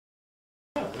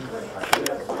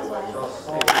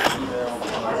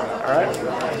right.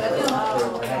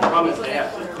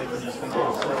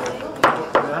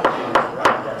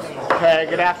 Okay,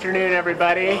 good afternoon,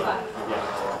 everybody.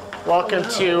 Welcome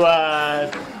to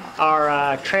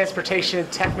our Transportation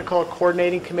Technical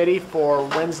Coordinating Committee for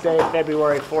Wednesday,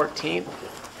 February 14th.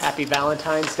 Happy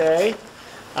Valentine's Day.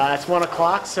 It's 1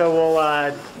 o'clock, so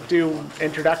we'll do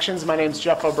introductions. My name's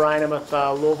Jeff O'Brien. I'm with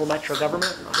Louisville Metro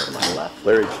Government. I'll go to my left.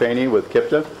 Larry Cheney with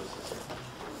KIPTA.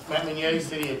 Matt Mignetti,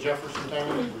 City of Jefferson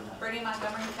County. Brittany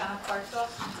Montgomery, Town of Clarksville.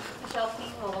 Michelle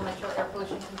King, Louisville Metro Air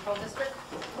Pollution Control District.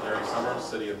 Larry Summers,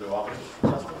 City of New Albany.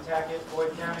 Justin Tackett,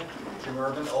 Boyd County. Jim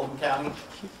Urban, Oldham County.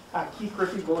 Keith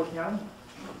Griffey, Boyd County.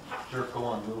 Dirk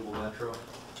Cohen, Louisville Metro.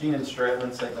 Keenan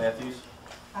Stratman, St. Matthews.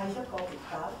 Isaac Goldie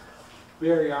Cobb.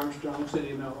 Barry Armstrong,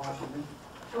 City of Mount Washington.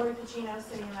 Lori Pacino,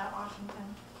 City of Mount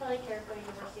Washington. Kelly Carrico,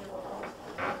 University of Louisville.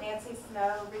 Nancy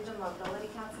Snow, Regional Mobility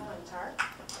Council in TARC.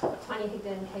 Tanya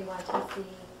Higdon, KYTC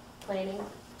Planning.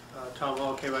 Tom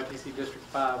Hall, KYTC District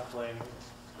 5 Planning.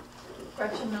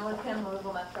 Gretchen Milliken,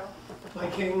 Louisville Metro.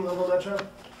 Mike King, Louisville Metro.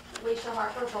 Alicia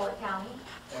Harper, Bullitt County.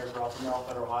 Eric Rothenall,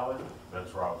 Federal Highway.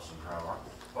 Vince Robinson, Travel.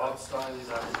 Bob Stein, these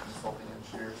are consulting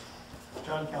engineers.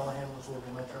 John Callahan was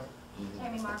Louisville Metro.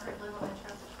 Tammy Margaret, Louisville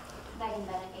Metro. Megan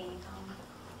Bennett, AECOM.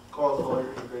 Carl Lawyer,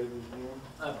 Integrated Engineering.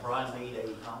 Brian Mead,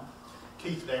 AECOM.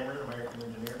 Keith Damer, American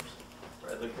Engineers.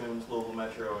 Bradley Coombs, Louisville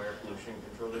Metro Air Pollution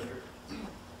Control District.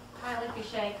 Kylie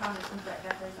Boucher, Congressman Brett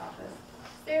Guthrie office.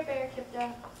 Sarah Bear,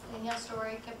 KIPTA. Danielle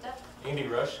Story, KIPTA. Andy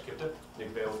Rush, KIPTA. Nick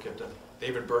Vale, KIPTA.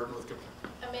 David Burton with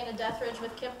KIPTA. Amanda Deathridge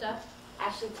with KIPTA.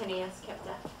 Ashley Tenias,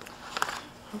 KIPTA.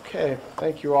 Okay,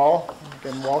 thank you all.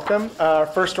 Again, welcome. Our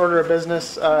first order of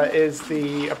business is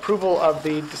the approval of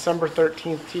the December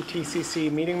 13th TTCC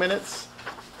meeting minutes.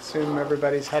 Assume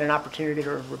everybody's had an opportunity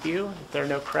to review. If there are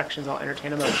no corrections, I'll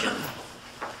entertain a motion.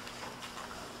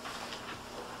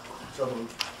 So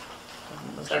moved.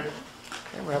 Second.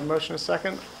 Okay, we have a motion, a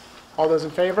second. All those in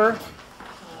favor?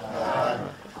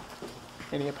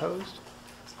 Any opposed?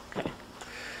 Okay.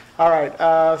 All right,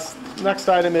 next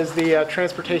item is the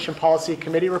Transportation Policy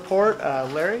Committee report.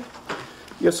 Larry?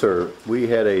 Yes, sir. We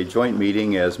had a joint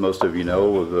meeting, as most of you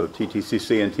know, of the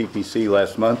TTCC and TPC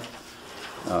last month.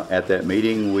 At that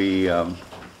meeting, we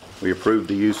approved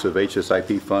the use of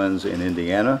HSIP funds in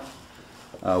Indiana.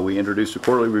 We introduced a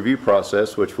quarterly review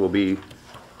process, which we'll be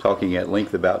talking at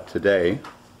length about today.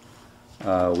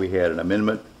 We had an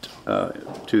amendment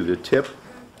to the TIP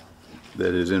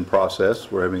that is in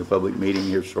process. We're having a public meeting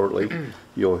here shortly.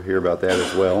 You'll hear about that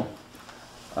as well.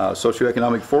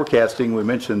 Socioeconomic forecasting, we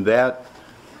mentioned that.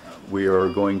 We are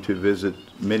going to visit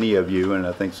many of you, and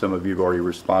I think some of you have already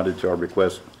responded to our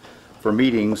request for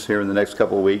meetings here in the next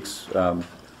couple of weeks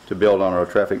to build on our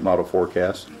traffic model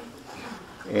forecast.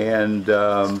 And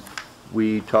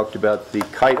we talked about the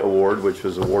KITE award, which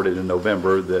was awarded in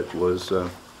November, that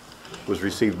was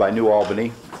received by New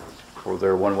Albany for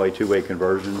their one-way, two-way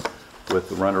conversion, with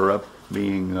the runner-up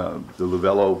being the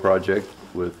Luvello project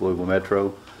with Louisville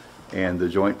Metro, and the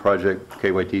joint project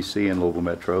KYTC and Louisville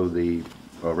Metro, the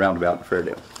roundabout in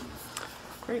Fairdale.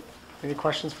 Great. Any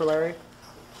questions for Larry?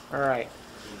 All right.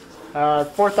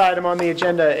 Fourth item on the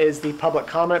agenda is the public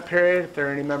comment period. If there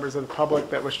are any members of the public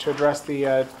that wish to address the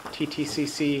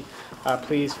TTCC,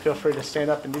 please feel free to stand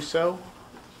up and do so.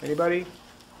 Anybody?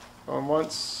 Going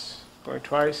once, going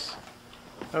twice.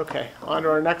 Okay, on to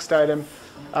our next item,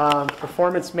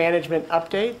 performance management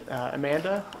update.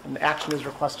 Amanda, and action is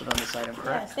requested on this item,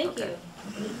 correct? Yes, thank you.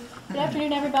 Good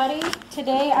afternoon, everybody.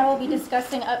 Today I will be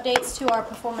discussing updates to our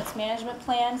performance management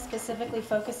plan, specifically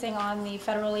focusing on the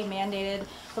federally mandated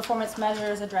performance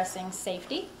measures addressing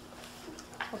safety.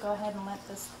 We'll go ahead and let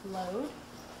this load.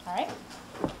 All right.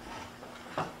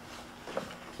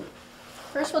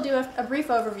 First, we'll do a brief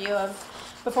overview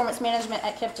of performance management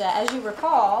at KIPTA. As you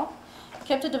recall,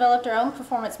 KIPTA developed our own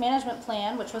performance management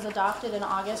plan, which was adopted in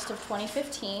August of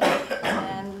 2015,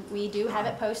 and we do have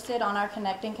it posted on our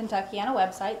Connecting Kentuckiana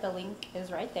website. The link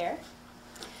is right there.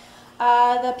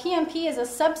 The PMP is a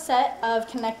subset of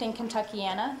Connecting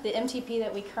Kentuckiana, the MTP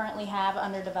that we currently have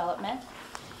under development.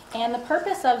 And the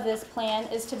purpose of this plan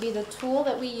is to be the tool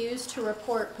that we use to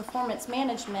report performance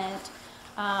management,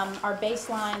 our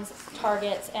baselines,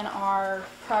 targets, and our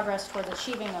progress towards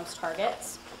achieving those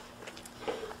targets.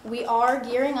 We are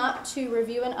gearing up to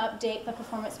review and update the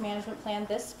performance management plan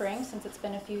this spring, since it's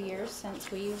been a few years since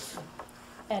we've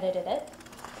edited it.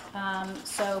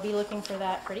 So be looking for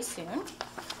that pretty soon.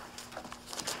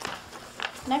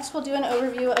 Next, we'll do an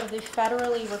overview of the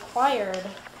federally required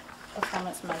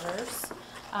performance measures.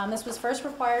 This was first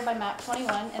required by MAP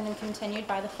 21 and then continued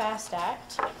by the FAST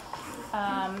Act.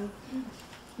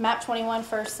 MAP 21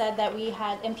 first said that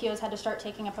MPOs had to start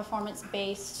taking a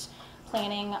performance-based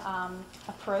planning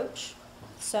approach.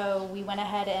 So we went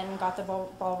ahead and got the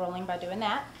ball rolling by doing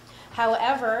that.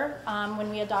 However, when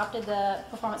we adopted the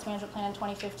performance management plan in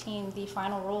 2015, the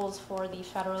final rules for the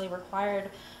federally required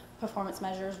performance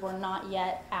measures were not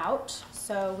yet out.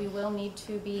 So we will need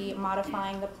to be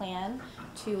modifying the plan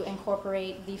to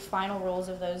incorporate the final rules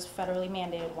of those federally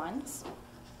mandated ones.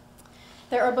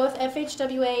 There are both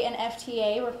FHWA and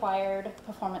FTA required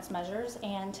performance measures,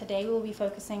 and today we will be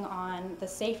focusing on the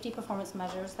safety performance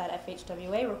measures that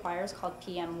FHWA requires, called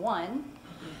PM1.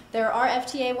 There are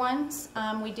FTA ones.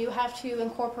 We do have to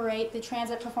incorporate the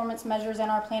transit performance measures in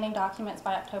our planning documents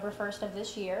by October 1st of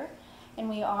this year, and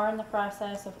we are in the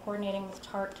process of coordinating with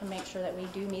TARC to make sure that we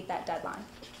do meet that deadline.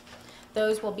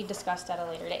 Those will be discussed at a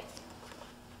later date.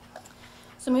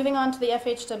 So moving on to the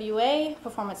FHWA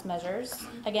performance measures.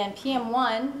 Again,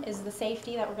 PM1 is the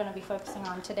safety that we're going to be focusing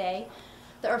on today.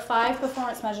 There are 5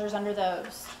 performance measures under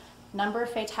those: number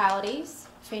of fatalities,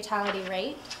 fatality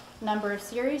rate, number of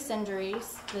serious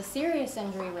injuries, the serious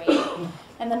injury rate,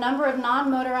 and the number of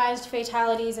non-motorized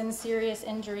fatalities and serious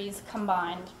injuries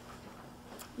combined.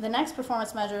 The next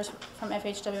performance measures from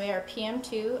FHWA are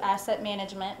PM2, asset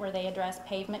management, where they address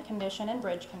pavement condition and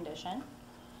bridge condition.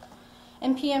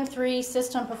 And PM3,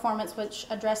 system performance, which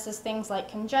addresses things like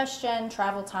congestion,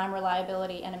 travel time,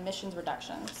 reliability, and emissions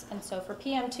reductions. And so for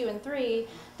PM2 and 3,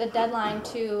 the deadline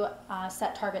to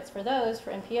set targets for those,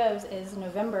 for MPOs, is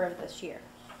November of this year.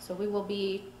 So we will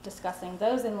be discussing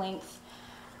those in length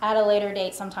at a later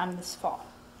date sometime this fall.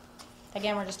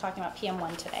 Again, we're just talking about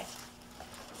PM1 today.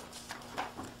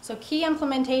 So key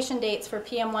implementation dates for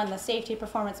PM1, the safety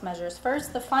performance measures.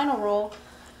 First, the final rule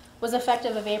was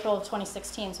effective of April of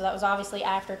 2016, so that was obviously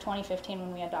after 2015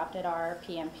 when we adopted our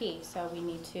PMP. So we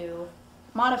need to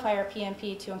modify our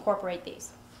PMP to incorporate these.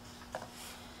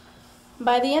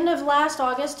 By the end of last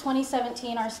August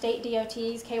 2017, our state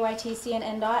DOTs, KYTC,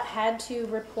 and NDOT had to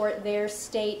report their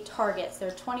state targets,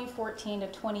 their 2014 to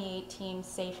 2018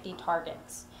 safety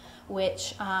targets,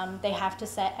 which they have to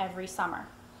set every summer.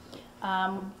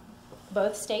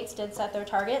 Both states did set their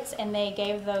targets, and they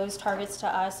gave those targets to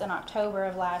us in October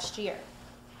of last year.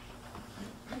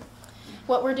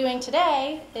 What we're doing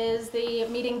today is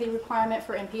meeting the requirement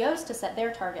for MPOs to set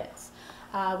their targets.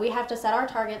 We have to set our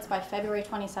targets by February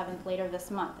 27th, later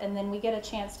this month, and then we get a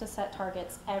chance to set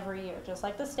targets every year. Just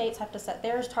like the states have to set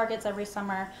their targets every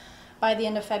summer, by the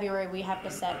end of February we have to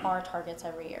set our targets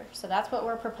every year. So that's what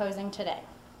we're proposing today.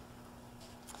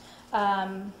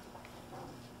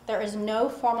 There is no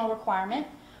formal requirement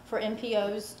for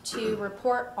MPOs to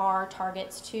report our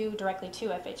targets directly to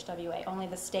FHWA. Only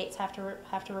the states have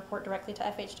to report directly to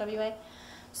FHWA.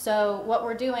 So what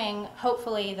we're doing,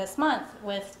 hopefully this month,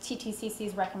 with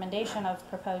TTCC's recommendation of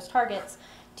proposed targets,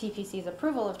 TPC's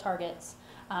approval of targets,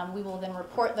 we will then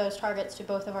report those targets to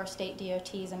both of our state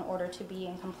DOTs in order to be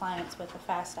in compliance with the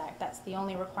FAST Act. That's the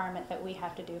only requirement that we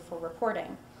have to do for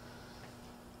reporting.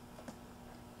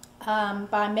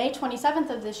 By May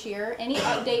 27th of this year, any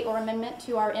update or amendment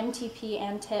to our MTP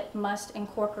and TIP must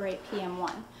incorporate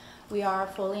PM1. We are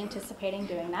fully anticipating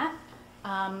doing that.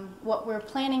 What we're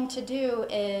planning to do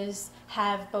is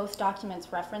have both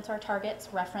documents reference our targets,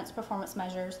 reference performance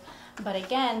measures, but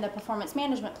again, the performance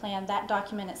management plan, that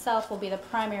document itself will be the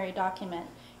primary document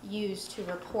used to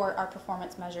report our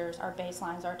performance measures, our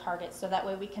baselines, our targets, so that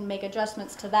way we can make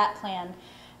adjustments to that plan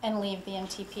and leave the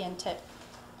MTP and TIP,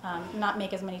 not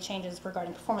make as many changes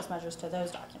regarding performance measures to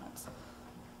those documents.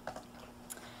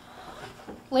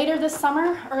 Later this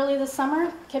summer, early this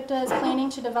summer, KIPTA is planning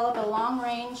to develop a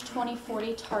long-range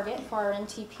 2040 target for our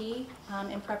MTP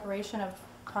in preparation of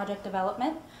project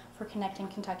development for Connecting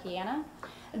Kentuckiana.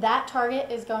 That target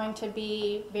is going to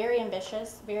be very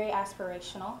ambitious, very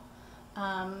aspirational.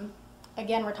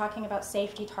 Again, we're talking about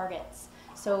safety targets.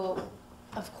 So,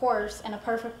 of course, in a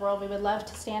perfect world, we would love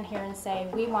to stand here and say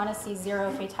we want to see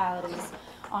 0 fatalities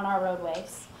on our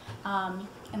roadways.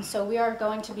 And so we are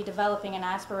going to be developing an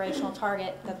aspirational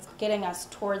target that's getting us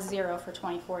towards 0 for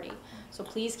 2040. So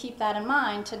please keep that in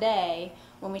mind today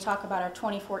when we talk about our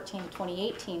 2014 to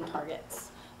 2018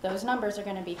 targets. Those numbers are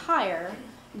going to be higher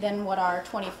than what our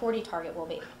 2040 target will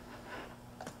be.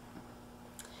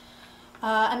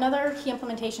 Another key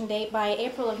implementation date, by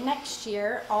April of next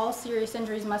year, all serious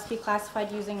injuries must be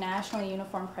classified using nationally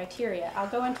uniform criteria. I'll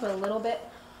go into a little bit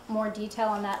more detail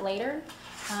on that later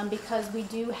because we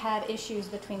do have issues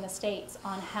between the states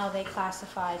on how they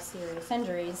classify serious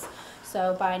injuries.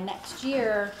 So by next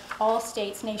year, all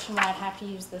states nationwide have to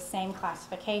use the same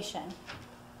classification.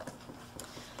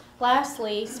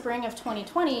 Lastly, spring of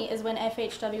 2020 is when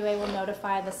FHWA will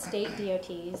notify the state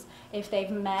DOTs if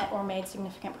they've met or made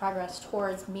significant progress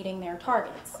towards meeting their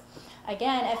targets.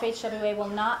 Again, FHWA will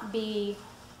not be,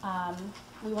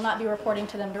 we will not be reporting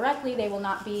to them directly. They will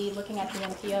not be looking at the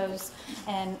MPOs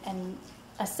and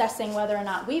assessing whether or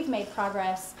not we've made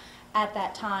progress at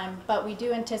that time, but we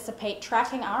do anticipate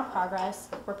tracking our progress,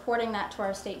 reporting that to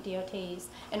our state DOTs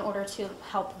in order to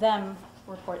help them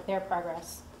report their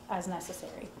progress as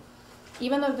necessary.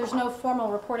 Even though there's no formal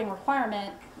reporting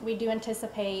requirement, we do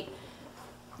anticipate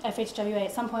FHWA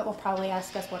at some point will probably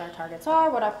ask us what our targets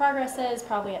are, what our progress is,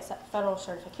 probably at federal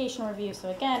certification review. So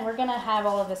again, we're going to have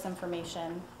all of this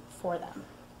information for them.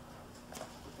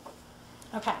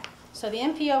 Okay, so the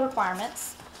MPO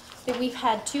requirements, that we've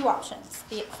had two options.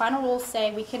 The final rules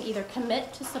say we can either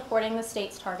commit to supporting the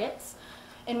state's targets,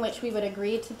 in which we would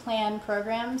agree to plan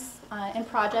programs and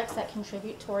projects that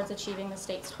contribute towards achieving the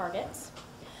state's targets.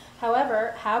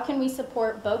 However, how can we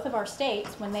support both of our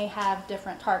states when they have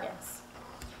different targets?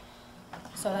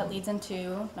 So that leads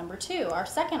into number two. Our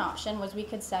second option was we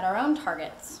could set our own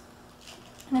targets.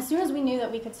 And as soon as we knew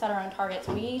that we could set our own targets,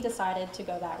 we decided to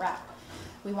go that route.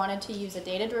 We wanted to use a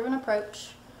data-driven approach.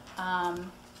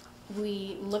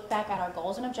 We look back at our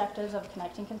goals and objectives of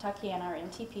Connecting Kentucky and our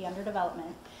MTP under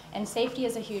development, and safety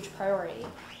is a huge priority.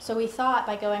 So we thought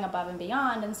by going above and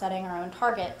beyond and setting our own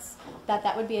targets,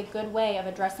 that would be a good way of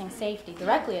addressing safety,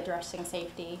 directly addressing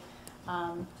safety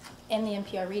in the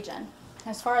MPO region.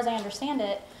 As far as I understand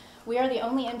it, we are the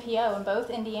only MPO in both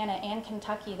Indiana and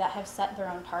Kentucky that have set their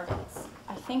own targets.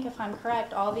 I think if I'm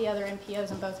correct, all the other MPOs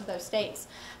in both of those states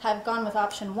have gone with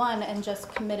option one and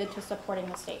just committed to supporting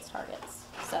the state's targets.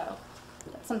 So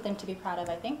that's something to be proud of,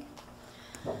 I think.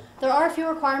 There are a few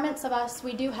requirements of us.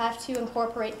 We do have to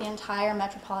incorporate the entire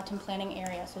metropolitan planning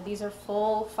area. So these are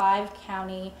full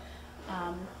 5-county,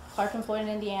 Clark and Floyd in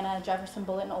Indiana, Jefferson,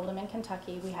 Bullitt, and Oldham in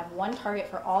Kentucky. We have one target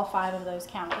for all 5 of those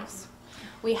counties.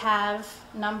 We have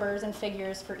numbers and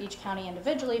figures for each county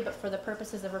individually, but for the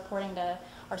purposes of reporting to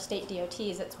our state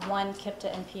DOTs, it's one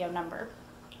KIPTA NPO number.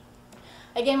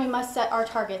 Again, we must set our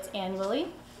targets annually.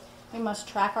 We must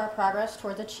track our progress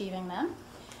towards achieving them.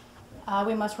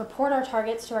 We must report our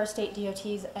targets to our state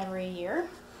DOTs every year.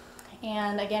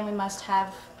 And again, we must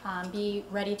have be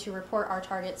ready to report our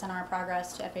targets and our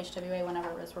progress to FHWA whenever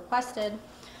it is requested.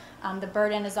 The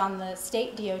burden is on the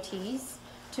state DOTs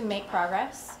to make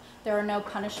progress. There are no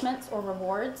punishments or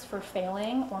rewards for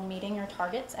failing or meeting your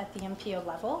targets at the MPO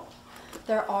level.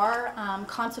 There are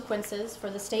consequences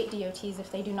for the state DOTs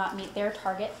if they do not meet their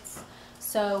targets.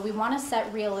 So we want to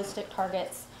set realistic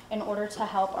targets in order to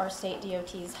help our state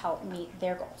DOTs help meet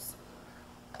their goals.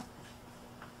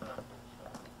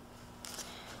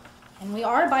 And we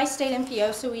are a bi-state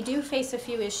MPO, so we do face a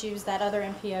few issues that other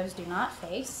MPOs do not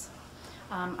face.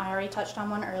 I already touched on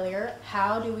one earlier.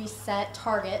 How do we set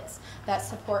targets that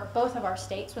support both of our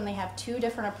states when they have 2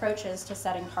 different approaches to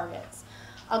setting targets?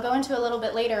 I'll go into a little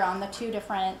bit later on the 2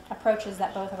 different approaches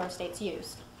that both of our states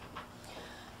used.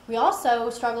 We also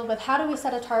struggled with how do we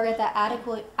set a target that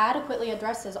adequately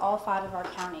addresses all 5 of our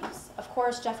counties. Of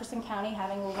course, Jefferson County,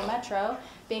 having Louisville Metro,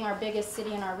 being our biggest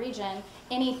city in our region,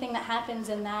 anything that happens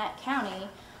in that county,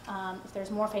 if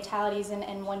there's more fatalities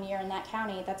in one year in that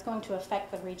county, that's going to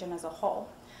affect the region as a whole.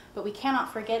 But we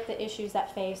cannot forget the issues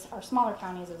that face our smaller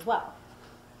counties as well.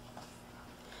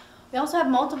 We also have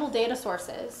multiple data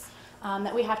sources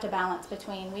that we have to balance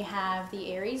between. We have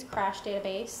the ARES crash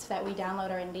database that we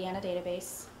download our Indiana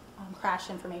database crash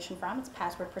information from. It's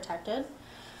password protected.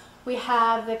 We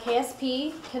have the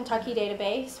KSP Kentucky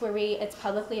database where it's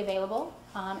publicly available.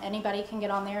 Anybody can get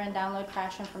on there and download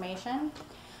crash information.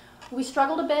 We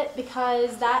struggled a bit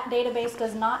because that database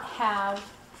does not have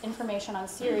information on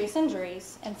serious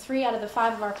injuries, and 3 out of the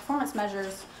 5 of our performance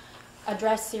measures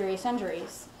address serious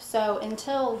injuries. So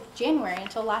until January,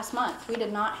 until last month, we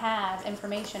did not have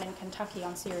information in Kentucky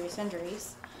on serious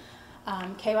injuries.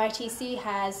 KYTC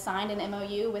has signed an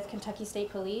MOU with Kentucky State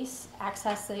Police,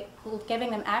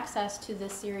 giving them access to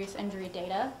this serious injury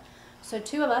data. So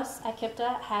 2 of us at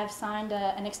KIPTA have signed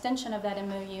an extension of that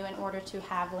MOU in order to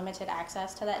have limited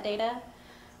access to that data.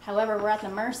 However, we're at the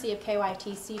mercy of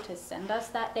KYTC to send us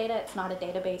that data. It's not a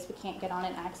database. We can't get on it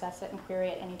and access it and query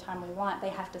it anytime we want. They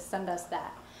have to send us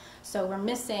that. So we're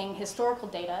missing historical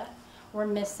data. We're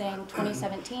missing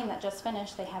 2017 that just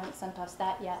finished. They haven't sent us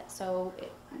that yet. So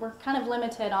we're kind of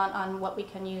limited on what we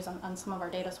can use on some of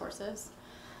our data sources.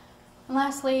 And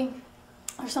lastly,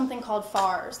 there's something called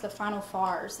FARS. The final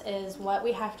FARS is what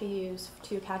we have to use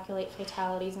to calculate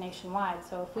fatalities nationwide.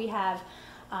 So if we have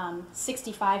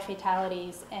 65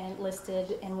 fatalities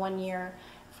listed in one year,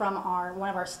 from one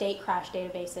of our state crash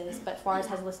databases, but FARS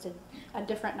has listed a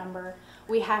different number.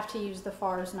 We have to use the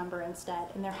FARS number instead.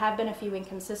 And there have been a few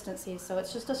inconsistencies, so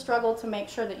it's just a struggle to make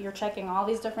sure that you're checking all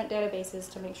these different databases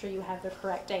to make sure you have the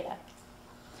correct data.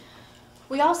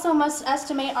 We also must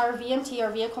estimate our VMT,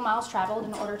 or vehicle miles traveled,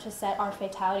 in order to set our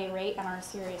fatality rate and our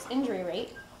serious injury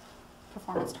rate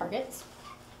performance targets.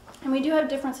 And we do have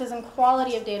differences in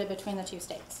quality of data between the two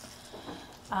states.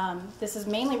 This is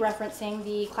mainly referencing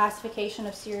the classification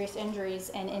of serious injuries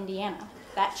in Indiana.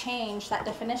 That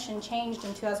definition changed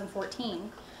in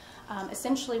 2014.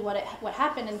 Essentially what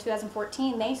happened in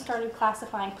 2014,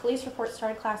 police reports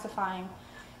started classifying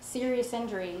serious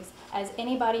injuries as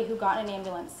anybody who got in an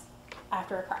ambulance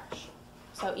after a crash.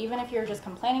 So even if you're just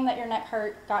complaining that your neck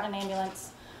hurt, got in an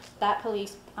ambulance, that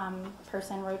police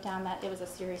person wrote down that it was a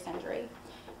serious injury.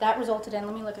 That resulted in,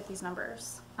 let me look at these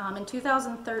numbers. In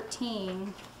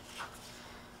 2013,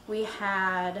 we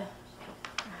had,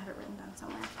 I have it written down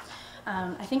somewhere.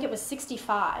 I think it was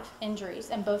 65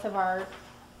 injuries in both of our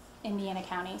Indiana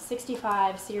counties,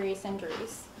 65 serious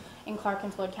injuries in Clark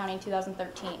and Floyd County in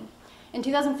 2013. In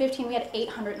 2015, we had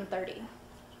 830.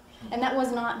 And that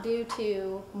was not due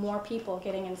to more people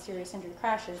getting in serious injury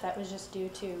crashes. That was just due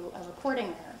to a reporting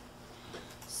error.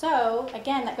 So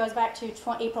again, that goes back to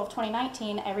April of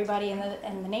 2019. Everybody in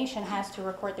the nation has to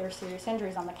report their serious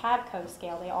injuries on the CABCO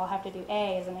scale. They all have to do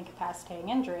A as an incapacitating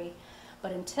injury.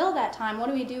 But until that time, what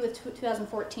do we do with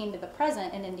 2014 to the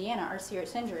present in Indiana, our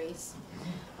serious injuries?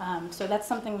 So that's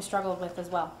something we struggled with as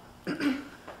well.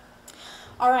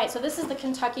 All right, so this is the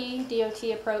Kentucky DOT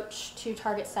approach to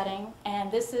target setting,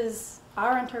 and this is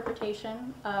our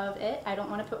interpretation of it. I don't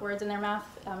want to put words in their mouth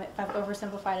if I've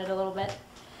oversimplified it a little bit.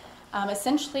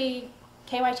 Essentially,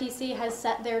 KYTC has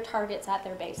set their targets at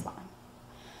their baseline.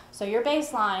 So your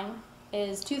baseline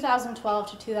is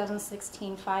 2012 to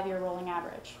 2016 5-year rolling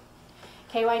average.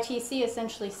 KYTC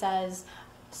essentially says,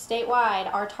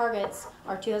 statewide, our targets,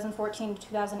 our 2014 to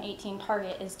 2018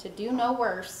 target is to do no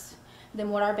worse than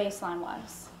what our baseline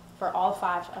was for all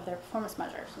 5 of their performance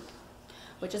measures,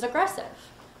 which is aggressive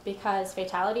because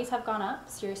fatalities have gone up,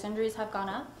 serious injuries have gone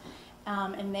up,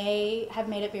 and they have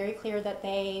made it very clear that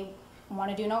they want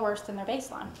to do no worse than their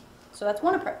baseline. So that's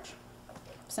one approach,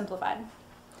 simplified.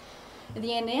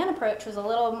 The Indiana approach was a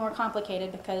little more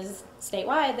complicated because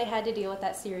statewide they had to deal with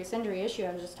that serious injury issue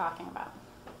I was just talking about.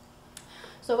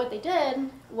 So what they did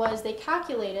was they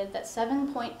calculated that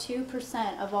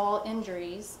 7.2% of all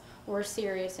injuries were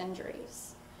serious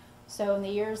injuries. So in the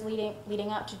years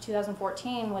leading up to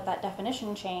 2014 with that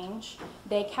definition change,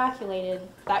 they calculated,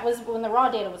 that was when the raw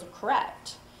data was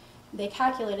correct, they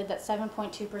calculated that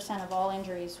 7.2% of all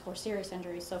injuries were serious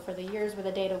injuries. So for the years where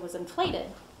the data was inflated,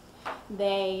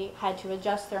 they had to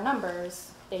adjust their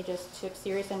numbers. They just took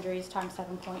serious injuries times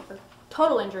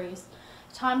total injuries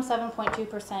times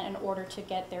 7.2% in order to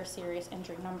get their serious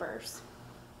injury numbers.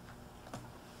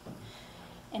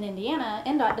 In Indiana,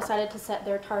 NDOT decided to set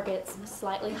their targets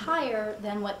slightly higher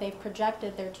than what they've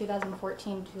projected their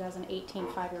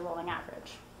 2014-2018 5-year rolling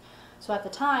average. So at the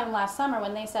time, last summer,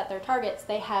 when they set their targets,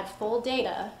 they had full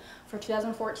data for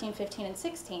 2014, 15, and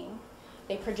 16.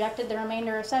 They projected the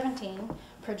remainder of 17,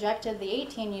 projected the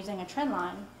 18 using a trend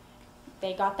line.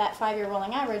 They got that 5-year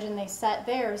rolling average, and they set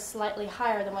theirs slightly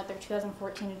higher than what their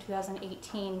 2014 to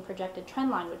 2018 projected trend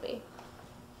line would be.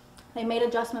 They made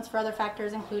adjustments for other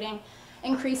factors, including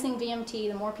increasing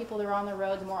VMT. The more people there are on the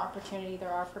road, the more opportunity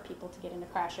there are for people to get into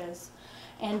crashes.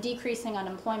 And decreasing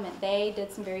unemployment. They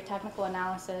did some very technical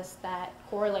analysis that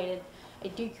correlated a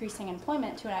decreasing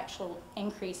employment to an actual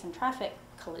increase in traffic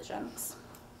collisions.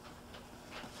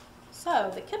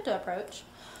 So the KIPTA approach,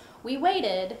 we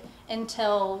waited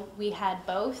until we had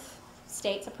both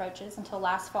states' approaches. Until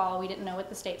last fall, we didn't know what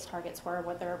the states' targets were,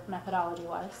 what their methodology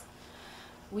was.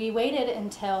 We waited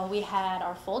until we had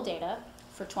our full data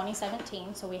for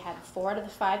 2017, so we had 4 out of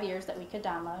the 5 years that we could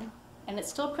download. And it's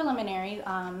still preliminary.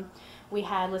 We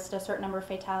had listed a certain number of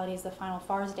fatalities. The final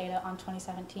FARS data on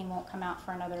 2017 won't come out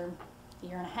for another 1.5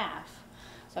 years.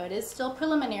 So it is still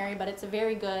preliminary, but it's a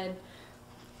very good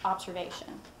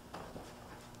observation.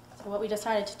 So what we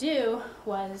decided to do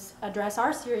was address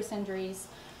our serious injuries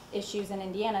issues in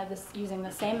Indiana using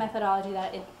the same methodology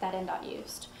that NDOT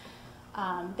used.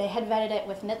 They had vetted it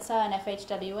with NHTSA and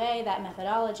FHWA, that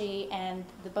methodology, and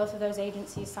both of those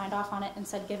agencies signed off on it and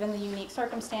said, given the unique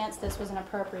circumstance, this was an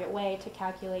appropriate way to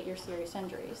calculate your serious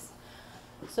injuries.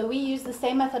 So we used the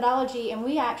same methodology, and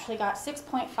we actually got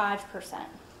 6.5%.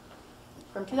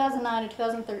 From 2009 to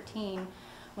 2013,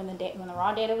 when the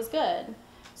raw data was good,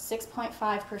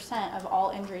 6.5% of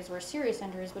all injuries were serious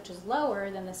injuries, which is lower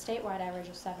than the statewide average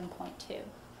of 7.2%.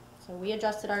 So So we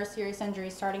adjusted our serious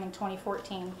injuries starting in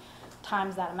 2014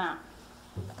 times that amount.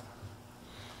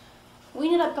 We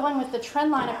ended up going with the trend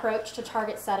line approach to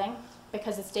target setting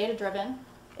because it's data driven.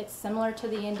 It's similar to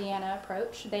the Indiana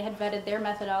approach. They had vetted their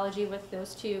methodology with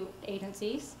those two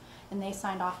agencies and they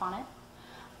signed off on it.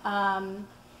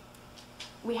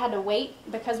 We had to wait,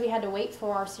 because we had to wait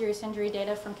for our serious injury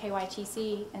data from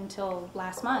KYTC until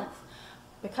last month.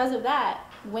 Because of that,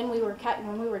 when we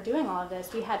were doing all of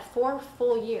this, we had 4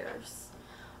 full years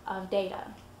of data.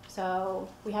 So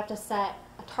we have to set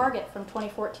a target from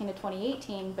 2014 to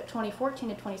 2018, but 2014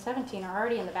 to 2017 are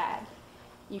already in the bag.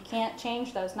 You can't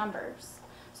change those numbers.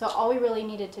 So all we really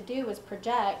needed to do was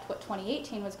project what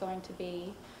 2018 was going to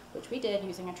be, which we did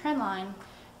using a trend line,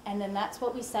 and then that's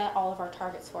what we set all of our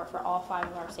targets for all 5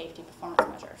 of our safety performance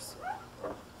measures.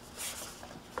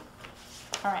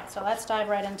 All right, so let's dive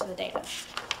right into the data.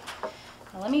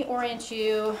 Now let me orient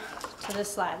you to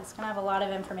this slide. It's going to have a lot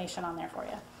of information on there for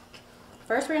you.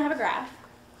 First, we're going to have a graph.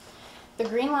 The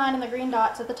green line and the green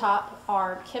dots at the top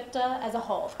are KIPTA as a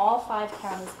whole, all 5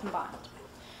 counties combined.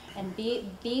 And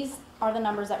these are the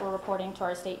numbers that we're reporting to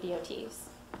our state DOTs.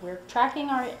 We're tracking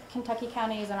our Kentucky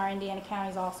counties and our Indiana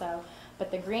counties also, but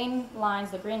the green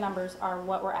lines, the green numbers, are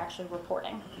what we're actually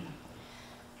reporting.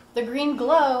 The green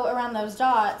glow around those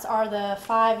dots are the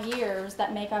 5 years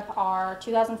that make up our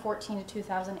 2014 to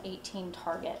 2018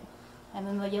 target. And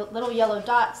then the little yellow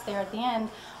dots there at the end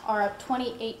are a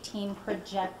 2018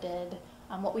 projected,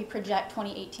 what we project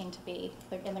 2018 to be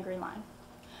in the green line.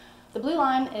 The blue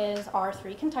line is our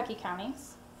 3 Kentucky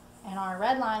counties, and our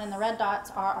red line and the red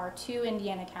dots are our 2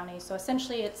 Indiana counties. So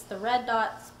essentially it's the red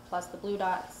dots plus the blue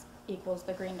dots equals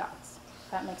the green dots.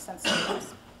 If that makes sense to you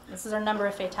guys. This is our number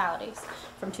of fatalities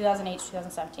from 2008 to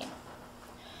 2017.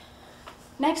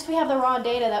 Next, we have the raw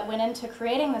data that went into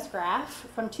creating this graph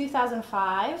from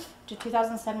 2005 to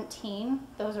 2017.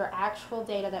 Those are actual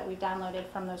data that we've downloaded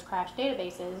from those crash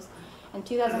databases. In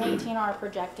 2018 are our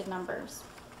projected numbers.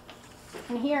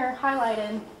 And here,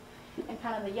 highlighted in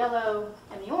kind of the yellow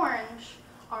and the orange,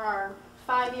 are our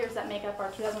 5 years that make up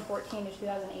our 2014 to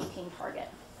 2018 target.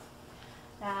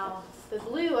 Now, the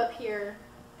blue up here,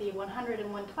 the 100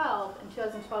 and 112 in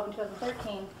 2012 and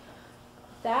 2013,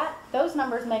 those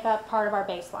numbers make up part of our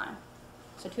baseline.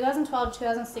 So 2012 to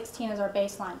 2016 is our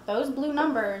baseline. Those blue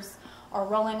numbers are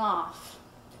rolling off.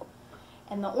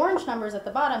 And the orange numbers at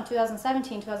the bottom,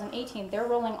 2017, 2018, they're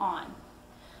rolling on.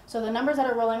 So the numbers that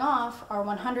are rolling off are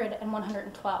 100 and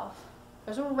 112.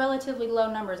 Those are relatively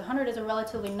low numbers. 100 is a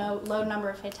relatively low number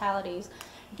of fatalities,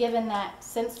 given that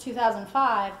since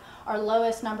 2005, our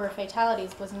lowest number of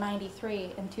fatalities was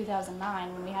 93 in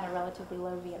 2009 when we had a relatively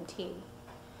low VMT.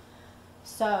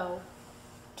 So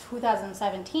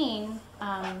 2017,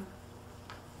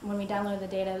 when we downloaded the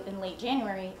data in late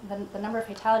January, the number of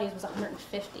fatalities was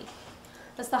 150.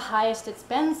 That's the highest it's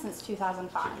been since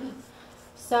 2005.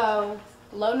 So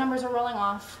low numbers are rolling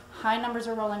off, high numbers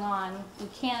are rolling on. We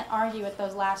can't argue with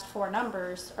those last 4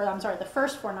 numbers, or I'm sorry, the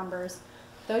first 4 numbers.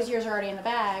 Those years are already in the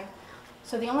bag.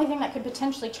 So the only thing that could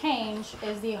potentially change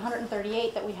is the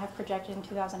 138 that we have projected in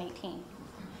 2018.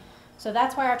 So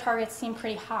that's why our targets seem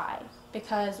pretty high,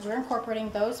 because we're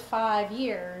incorporating those 5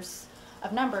 years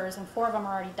of numbers and 4 of them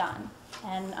are already done.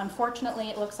 And unfortunately,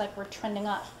 it looks like we're trending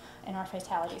up in our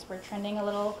fatalities. We're trending a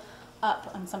little up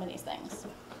on some of these things.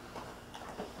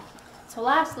 So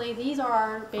lastly, these are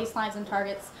our baselines and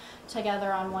targets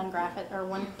together on one graphic or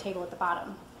one table at the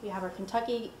bottom. We have our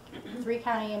Kentucky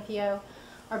 3-county MPO.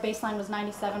 Our baseline was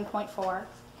 97.4.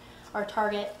 Our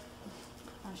target,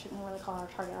 I shouldn't really call our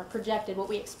target, our projected, what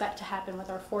we expect to happen with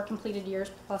our 4 completed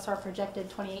years plus our projected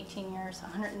 2018 years,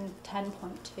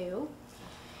 110.2.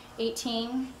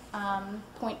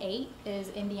 18.8 is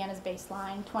Indiana's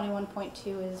baseline.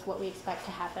 21.2 is what we expect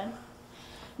to happen.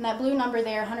 And that blue number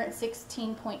there,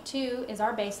 116.2, is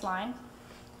our baseline.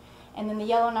 And then the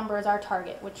yellow number is our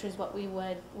target, which is what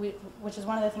which is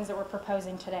one of the things that we're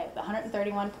proposing today. The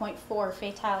 131.4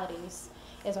 fatalities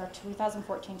is our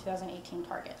 2014-2018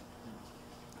 target.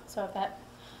 So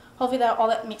hopefully all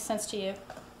that makes sense to you.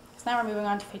 So now we're moving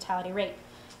on to fatality rate.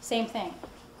 Same thing,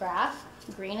 graph.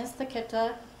 Green is the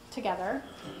KIPTA together.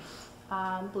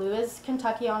 Blue is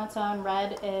Kentucky on its own.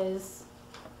 Red is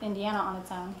Indiana on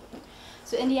its own.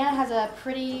 So Indiana has a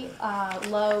pretty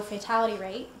low fatality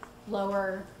rate,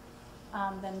 lower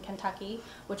than Kentucky,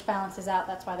 which balances out.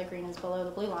 That's why the green is below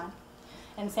the blue line.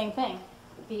 And same thing,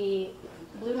 the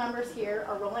blue numbers here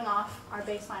are rolling off our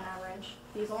baseline average.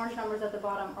 These orange numbers at the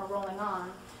bottom are rolling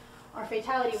on. Our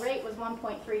fatality rate was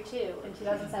 1.32 in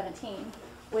 2017,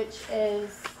 which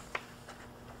is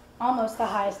almost the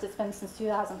highest it's been since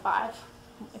 2005.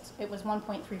 It was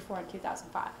 1.34 in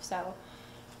 2005. So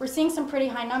we're seeing some pretty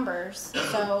high numbers,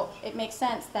 so it makes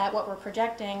sense that what we're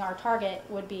projecting, our target,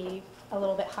 would be a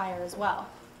little bit higher as well.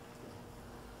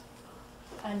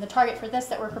 And the target for this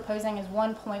that we're proposing is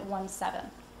 1.17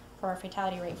 for our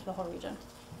fatality rate for the whole region.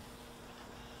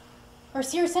 Our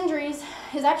serious injuries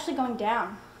is actually going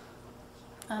down.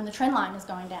 The trend line is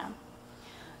going down.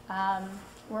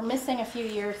 We're missing a few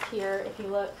years here. If you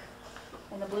look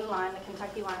in the blue line, the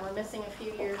Kentucky line, we're missing a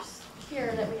few years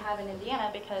here that we have in Indiana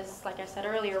because, like I said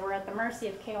earlier, we're at the mercy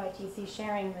of KYTC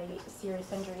sharing the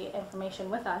serious injury information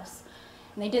with us.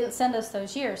 And they didn't send us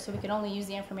those years, so we could only use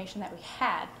the information that we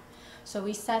had. So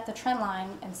we set the trend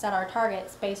line and set our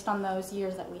targets based on those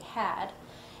years that we had.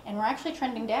 And we're actually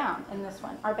trending down in this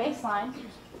one. Our baseline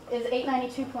is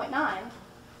 892.9,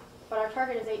 but our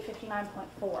target is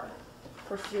 859.4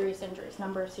 for serious injuries,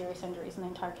 number of serious injuries in the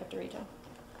entire KIPTA region.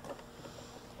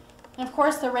 And of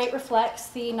course, the rate reflects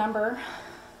the number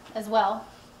as well.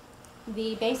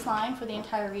 The baseline for the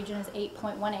entire region is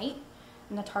 8.18,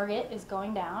 and the target is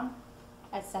going down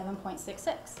at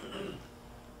 7.66.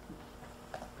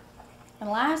 And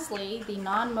lastly, the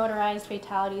non-motorized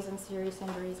fatalities and serious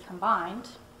injuries combined.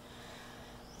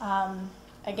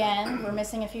 Again, we're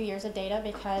missing a few years of data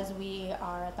because we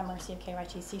are at the mercy of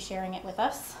KYTC sharing it with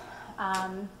us.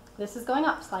 This is going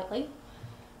up slightly.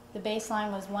 The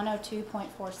baseline was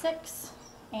 102.46,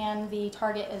 and the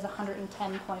target is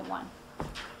 110.1.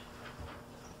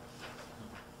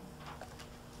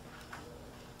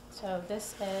 So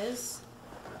this is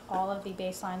all of the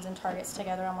baselines and targets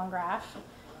together on one graph.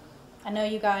 I know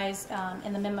you guys,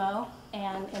 in the memo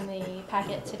and in the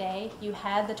packet today, you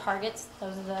had the targets.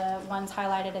 Those are the ones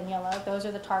highlighted in yellow. Those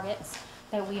are the targets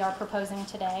that we are proposing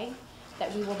today,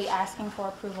 that we will be asking for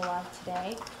approval of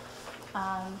today.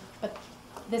 But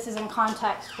this is in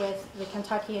context with the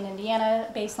Kentucky and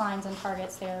Indiana baselines and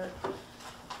targets. They're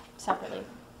separately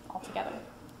altogether.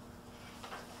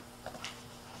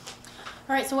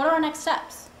 All right, so what are our next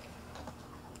steps?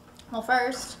 Well,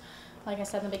 first, like I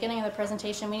said in the beginning of the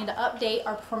presentation, we need to update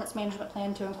our performance management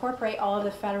plan to incorporate all of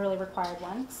the federally required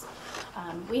ones.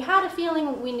 We had a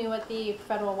feeling we knew what the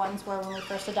federal ones were when we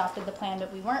first adopted the plan,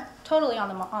 but we weren't totally on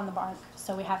the mark.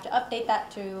 So we have to update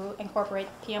that to incorporate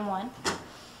PM1.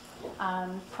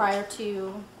 Prior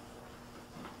to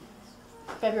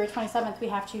February 27th, we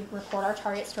have to report our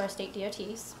targets to our state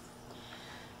DOTs.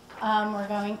 We're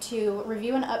going to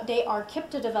review and update our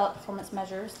KIPTA developed performance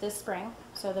measures this spring.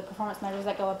 So the performance measures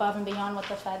that go above and beyond what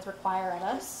the feds require of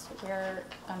us. We're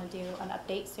going to do an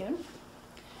update soon.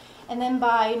 And then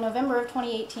by November of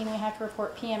 2018, we have to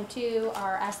report PM2,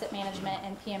 our asset management,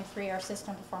 and PM3, our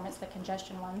system performance, the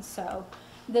congestion ones. So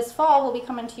this fall, we'll be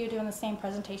coming to you doing the same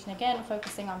presentation again,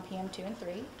 focusing on PM2 and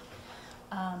 3.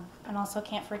 And also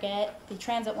can't forget the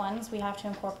transit ones we have to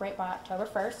incorporate by October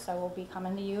 1st, so we'll be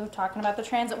coming to you talking about the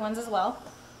transit ones as well.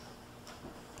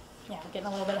 Yeah, I'm getting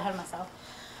a little bit ahead of myself.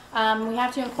 We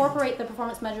have to incorporate the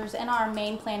performance measures in our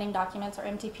main planning documents, our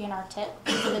MTP and our TIP.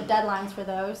 These are the deadlines for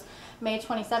those. May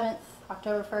 27th,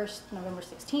 October 1st, November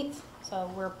 16th.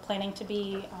 So we're planning to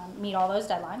meet all those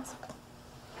deadlines.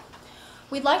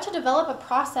 We'd like to develop a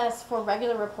process for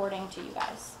regular reporting to you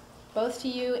guys, both to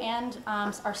you and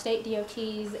our state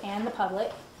DOTs and the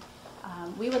public.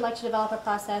 We would like to develop a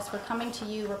process for coming to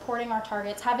you, reporting our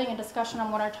targets, having a discussion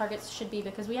on what our targets should be,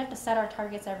 because we have to set our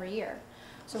targets every year.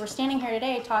 So we're standing here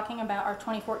today talking about our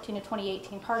 2014 to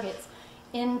 2018 targets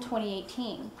in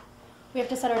 2018. We have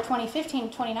to set our 2015 to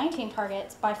 2019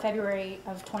 targets by February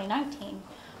of 2019.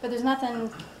 But there's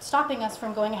nothing stopping us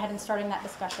from going ahead and starting that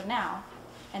discussion now.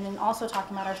 And then also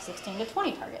talking about our 16 to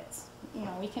 20 targets. You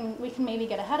know, we can maybe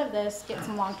get ahead of this, get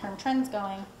some long-term trends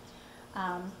going.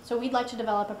 So we'd like to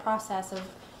develop a process of,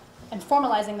 and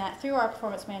formalizing that through our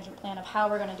performance management plan of how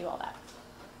we're going to do all that.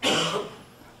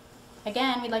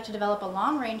 Again, we'd like to develop a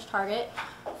long-range target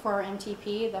for our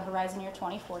MTP, the Horizon Year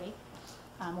 2040.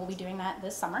 We'll be doing that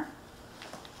this summer.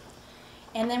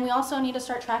 And then we also need to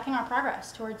start tracking our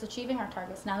progress towards achieving our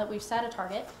targets. Now that we've set a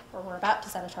target, or we're about to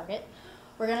set a target,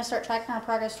 we're going to start tracking our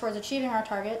progress towards achieving our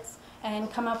targets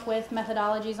and come up with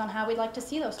methodologies on how we'd like to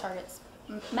see those targets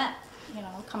met. You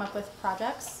know, come up with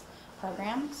projects,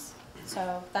 programs.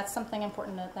 So that's something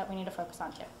important that we need to focus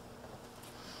on too.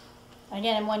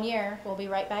 Again, in 1 year, we'll be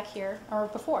right back here, or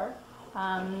before,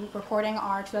 reporting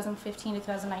our 2015 to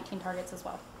 2019 targets as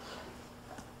well.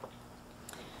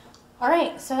 All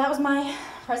right, so that was my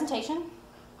presentation.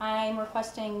 I'm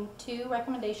requesting 2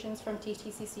 recommendations from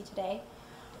TTCC today.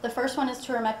 The first one is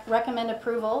to recommend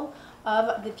approval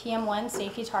of the PM1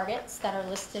 safety targets that are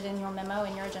listed in your memo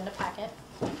in your agenda packet.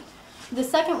 The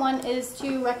second one is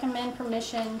to recommend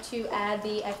permission to add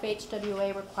the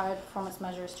FHWA required performance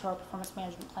measures to our performance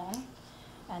management plan.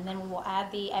 And then we will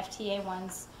add the FTA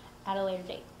ones at a later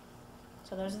date.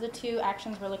 So those are the two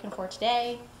actions we're looking for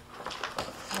today.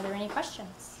 Are there any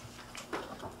questions?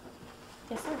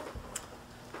 Yes, sir.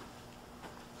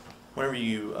 Whenever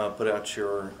you put out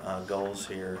your goals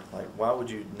here, like why would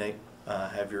you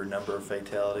have your number of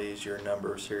fatalities, your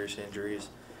number of serious injuries,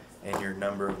 and your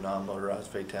number of non-motorized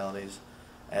fatalities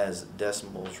as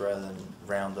decimals rather than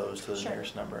round those to the Sure.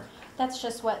 nearest number? That's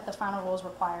just what the final rules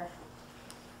require.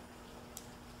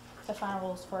 The final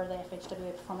rules for the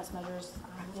FHWA performance measures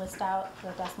list out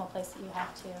the decimal place that you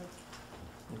have to.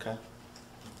 Okay.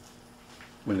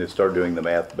 When they start doing the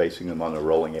math, basing them on the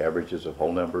rolling averages of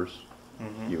whole numbers,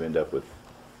 you end up with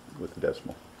the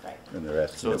decimal. Right. And they're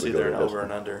asking So that it's we go either to an over and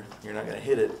decimal. under. You're not going to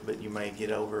hit it, but you may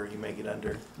get over, you may get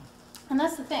under. And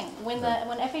that's the thing, when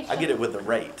FHWA. I get it with the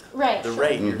rate. Right, The sure.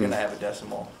 rate, you're going to have a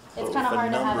decimal. It's But kinda with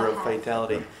hard to have number a of half.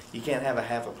 fatality, you can't have a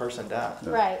half a person die.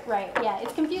 Right, yeah,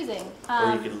 it's confusing.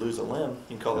 Or you could lose a limb.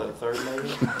 You can call that a third maybe.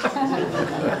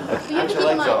 But you have to Your keep in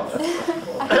legs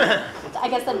mind, I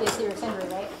guess that'd be a serious injury,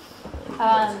 right?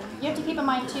 You have to keep in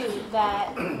mind too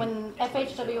that when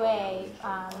FHWA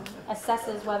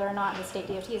assesses whether or not the state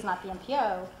DOT is not the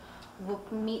MPO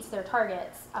meets their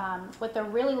targets, what they're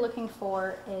really looking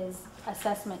for is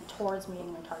assessment towards meeting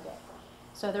your target.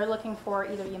 So they're looking for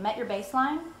either you met your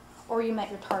baseline or you met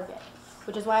your target,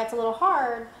 which is why it's a little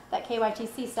hard that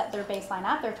KYTC set their baseline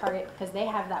at their target because they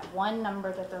have that one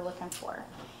number that they're looking for.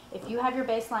 If you have your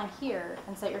baseline here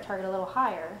and set your target a little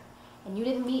higher, and you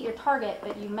didn't meet your target,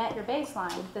 but you met your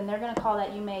baseline, then they're going to call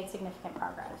that you made significant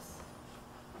progress.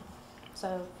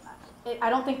 So I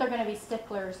don't think they're going to be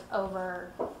sticklers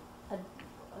over a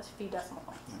few decimal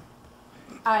points.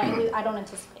 I don't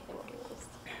anticipate they will be at least.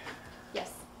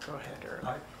 Yes? Go ahead, Eric.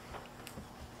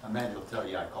 Amanda will tell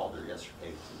you I called her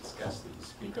yesterday to discuss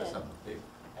these because did. I'm a big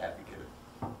advocate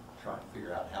of trying to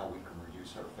figure out how we can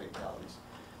reduce our fatalities.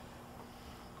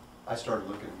 I started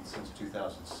looking since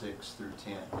 2006 through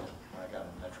 10 when I got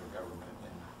in Metro government.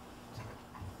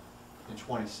 And in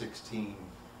 2016,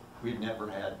 we'd never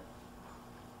had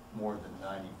more than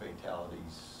 90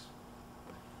 fatalities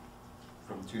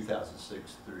from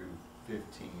 2006 through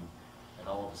 15. And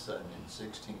all of a sudden in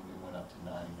 16, we went up to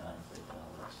 99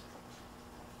 fatalities.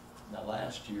 Now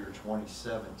last year,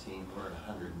 2017, we're at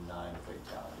 109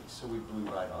 fatalities. So we blew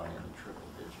right on into triple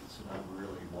digits. And I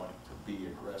really want to be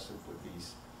aggressive with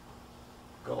these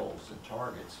goals and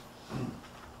targets.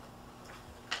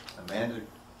 Amanda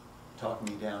talked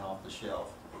me down off the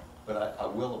shelf, but I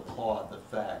will applaud the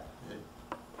fact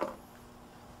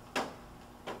that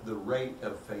the rate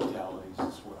of fatalities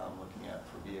is what I'm looking at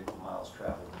for vehicle miles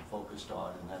traveled and focused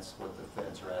on, and that's what the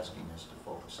feds are asking us to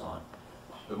focus on.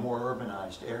 The more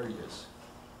urbanized areas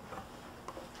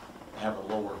have a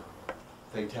lower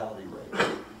fatality rate.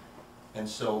 And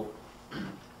so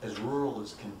as rural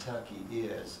as Kentucky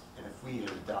is, and if we had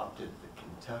adopted the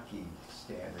Kentucky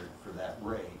standard for that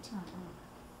rate,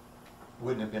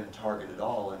 wouldn't have been a target at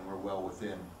all, and we're well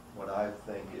within what I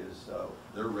think is,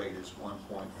 their rate is 1.5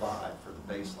 for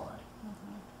the baseline.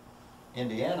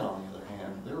 Indiana, on the other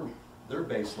hand, their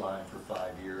baseline for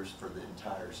 5 years for the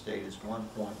entire state is 1.00.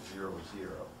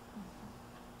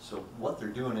 So what they're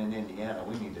doing in Indiana,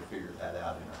 we need to figure that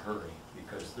out in a hurry,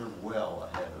 because they're well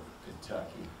ahead of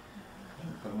Kentucky.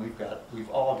 And we've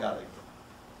all got to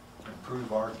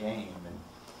improve our game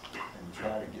and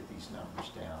try to get these numbers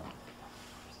down.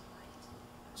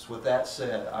 So with that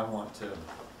said, I want to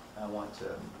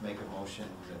make a motion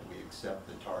that we accept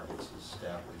the targets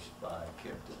established by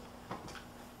KIPTA.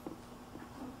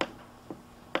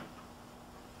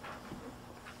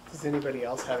 Does anybody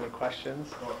else have any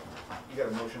questions? Well, you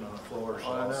got a motion on the floor, so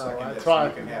Oh, I'll no, second it that's so why.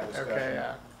 you can have discussion. Okay,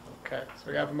 yeah. Okay,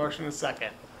 so we have a motion and a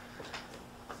second.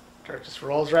 Dirk just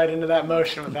rolls right into that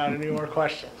motion without any more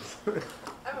questions. I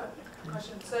have a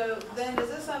question. So then is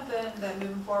this something that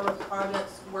moving forward with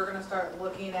projects, we're gonna start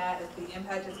looking at is the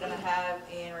impact it's gonna have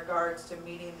in regards to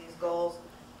meeting these goals?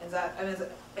 Is that, I mean,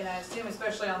 and I assume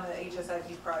especially on the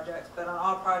HSIP projects, but on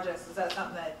all projects, is that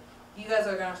something that you guys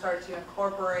are gonna start to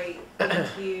incorporate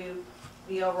into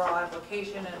the overall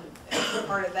application and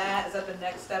part of that? Is that the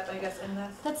next step, I guess, in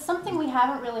this? That's something we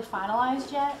haven't really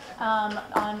finalized yet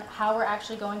on how we're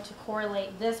actually going to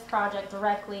correlate this project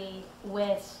directly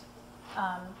with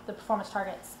the performance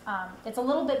targets. It's a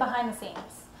little bit behind the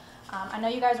scenes. I know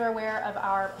you guys are aware of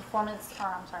our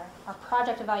our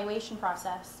project evaluation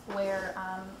process where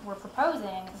we're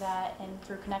proposing that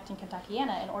through Connecting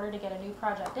Kentuckiana, in order to get a new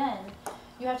project in,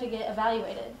 you have to get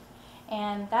evaluated.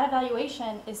 And that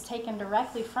evaluation is taken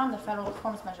directly from the federal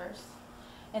performance measures.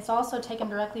 It's also taken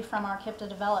directly from our KIPTA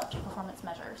developed performance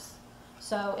measures.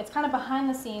 So it's kind of behind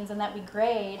the scenes in that we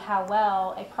grade how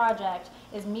well a project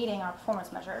is meeting our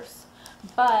performance measures.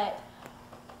 But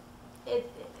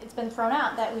it's been thrown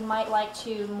out that we might like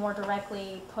to more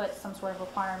directly put some sort of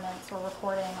requirements or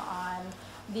reporting on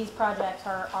these projects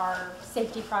are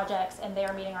safety projects and they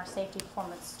are meeting our safety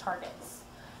performance targets.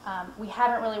 We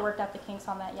haven't really worked out the kinks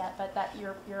on that yet, but that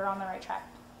you're on the right track.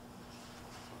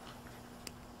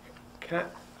 Can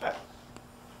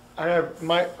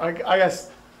I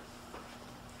guess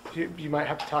you might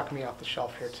have to talk me off the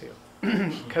shelf here too,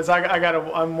 because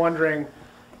I'm wondering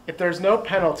if there's no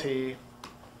penalty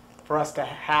for us to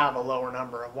have a lower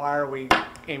number. Why are we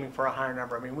aiming for a higher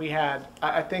number? I mean,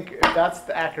 I think if that's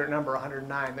the accurate number,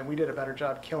 109, then we did a better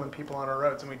job killing people on our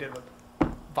roads than we did with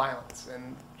violence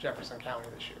in Jefferson County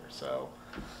this year. So,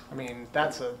 I mean,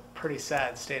 that's a pretty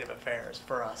sad state of affairs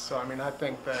for us. So, I mean, I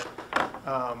think that,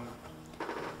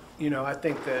 I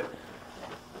think that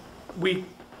we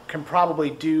can probably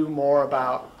do more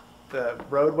about the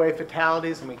roadway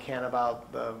fatalities than we can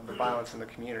about the violence in the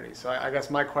community. So I guess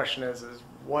my question is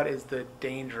what is the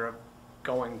danger of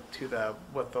going to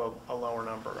with a lower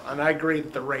number? And I agree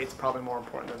that the rate's probably more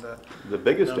important than The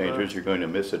biggest number. danger is you're going to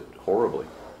miss it horribly,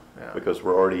 Yeah. because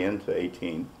we're already into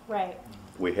 18. Right.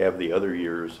 We have the other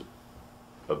years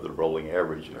of the rolling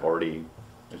average already,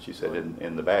 as you said,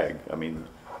 in the bag. I mean,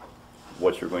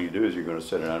 what you're going to do is you're going to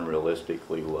set an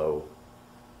unrealistically low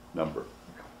number.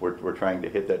 We're trying to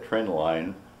hit that trend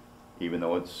line, even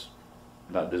though it's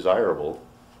not desirable.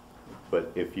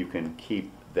 But if you can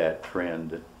keep that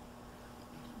trend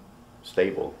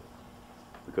stable,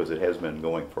 because it has been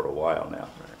going for a while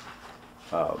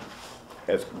now.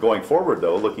 As going forward,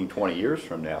 though, looking 20 years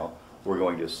from now, we're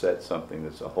going to set something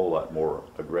that's a whole lot more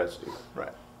aggressive.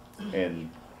 Right. And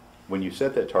when you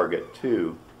set that target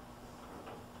too,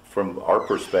 from our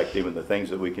perspective and the things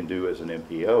that we can do as an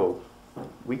MPO,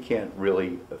 we can't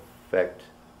really affect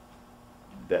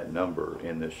that number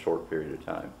in this short period of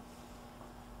time.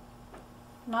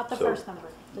 Not the So, first number.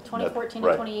 The 2014 to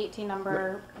right. 2018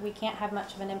 number, we can't have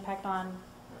much of an impact on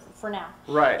for now.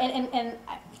 Right. And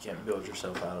You can't build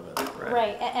yourself out of it.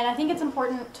 right. And I think it's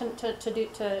important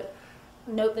to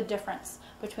note the difference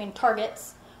between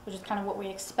targets, which is kind of what we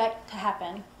expect to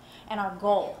happen, and our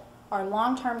goal. Our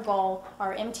long-term goal,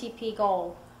 our MTP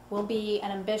goal, will be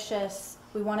an ambitious,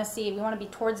 we want to be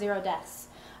towards 0 deaths.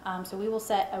 So we will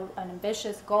set an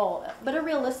ambitious goal, but a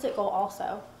realistic goal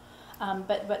also.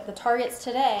 But the targets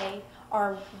today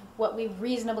are what we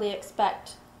reasonably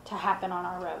expect to happen on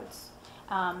our roads.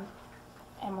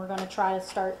 And we're going to try to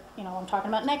start, I'm talking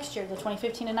about next year, the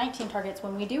 2015 and 19 targets.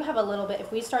 When we do have a little bit, if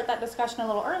we start that discussion a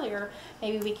little earlier,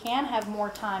 maybe we can have more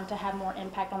time to have more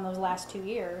impact on those last 2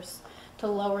 years to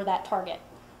lower that target.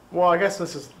 Well, I guess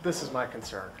this is my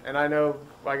concern, and I know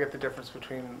I get the difference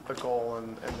between the goal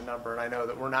and the number, and I know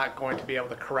that we're not going to be able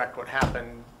to correct what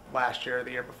happened last year,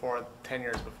 the year before, 10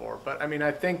 years before. But I mean,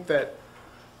 I think that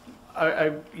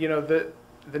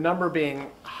the number being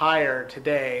higher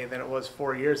today than it was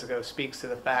 4 years ago speaks to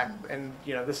the fact, and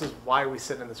this is why we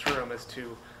sit in this room, is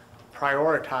to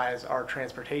prioritize our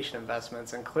transportation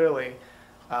investments. And clearly,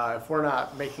 if we're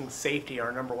not making safety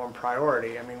our number one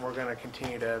priority, I mean, we're going to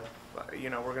continue to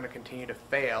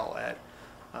fail at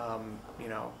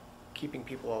keeping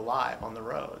people alive on the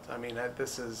roads. I mean,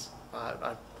 this is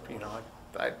I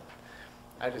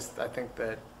think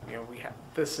that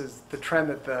this is the trend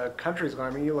that the country's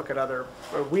going. I mean,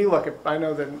 I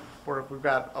know that we've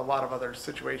got a lot of other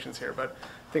situations here, but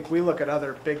I think we look at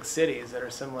other big cities that are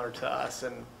similar to us,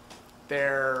 and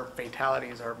their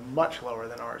fatalities are much lower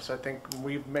than ours. So I think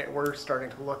we're starting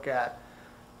to look at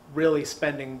really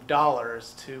spending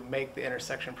dollars to make the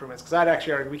intersection improvements. Because I'd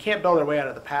actually argue we can't build our way out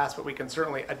of the past, but we can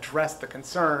certainly address the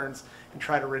concerns and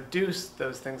try to reduce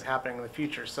those things happening in the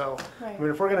future. So, Right. I mean,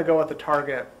 if we're going to go with the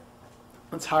target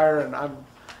that's higher, and I don't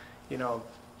know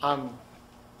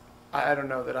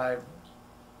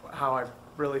how I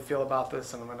really feel about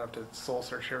this, and I'm going to have to soul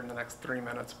search here in the next 3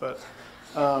 minutes, but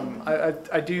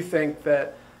I do think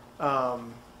that,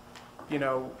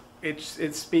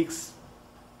 it speaks,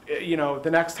 the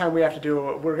next time we have to do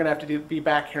it, we're going to have to be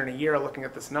back here in a year looking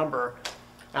at this number.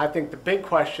 And I think the big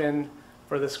question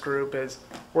for this group is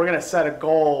we're going to set a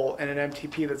goal and an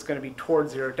MTP that's going to be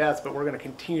towards 0 deaths, but we're going to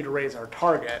continue to raise our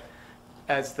target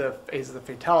as the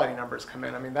fatality numbers come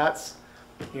in. I mean, that's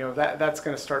going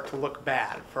to start to look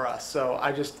bad for us. So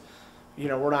I just,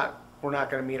 we're not going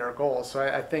to meet our goals. So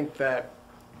I think that,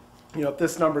 if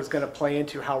this number is going to play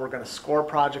into how we're going to score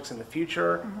projects in the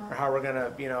future, or how we're going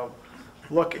to,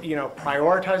 look at,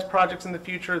 prioritize projects in the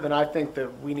future, then I think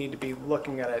that we need to be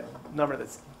looking at a number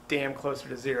that's damn closer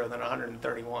to 0 than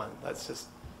 131. That's just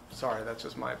sorry, that's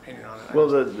just my opinion on it. Well,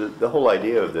 the whole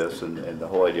idea of this and the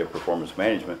whole idea of performance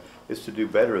management is to do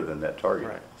better than that target.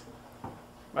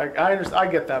 Right. I understand,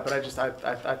 I get that, but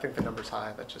I think the number's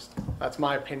high. That's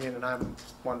my opinion, and I'm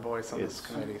one voice on this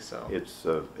committee, so.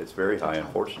 It's very high,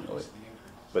 unfortunately.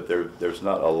 But there's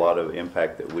not a lot of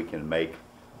impact that we can make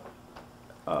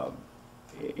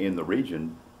in the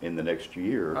region in the next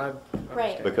year.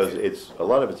 Right. Because a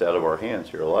lot of it's out of our hands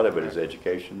here. A lot of it is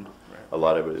education. A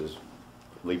lot of it is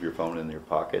leave your phone in your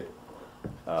pocket.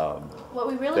 What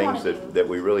we really want Things to do. that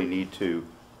we really need to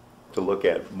look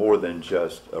at more than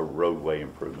just a roadway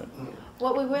improvement.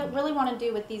 What we really want to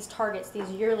do with these targets, these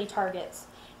yearly targets,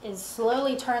 is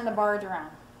slowly turn the barge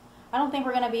around. I don't think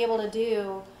we're going to be able to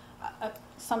do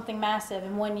something massive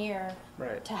in 1 year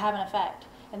to have an effect.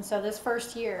 And so this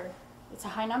first year, it's a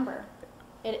high number.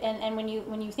 And when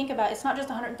you think about it, it's not just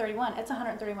 131, it's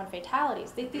 131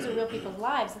 fatalities. These are real people's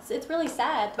lives. It's really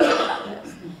sad to think about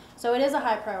this. So it is a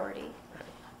high priority.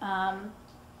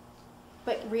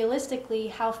 But realistically,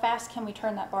 how fast can we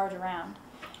turn that barge around?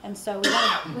 And so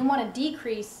we want to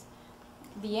decrease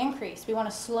the increase. We want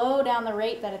to slow down the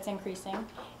rate that it's increasing.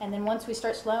 And then once we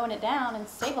start slowing it down and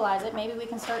stabilize it, maybe we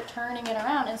can start turning it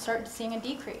around and start seeing a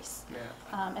decrease.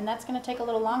 Yeah. And that's going to take a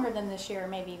little longer than this year,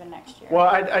 maybe even next year. Well,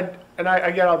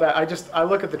 I get all that. I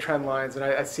look at the trend lines and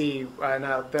I see,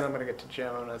 now then I'm going to get to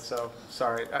Jonah, so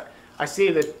sorry. I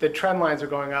see that the trend lines are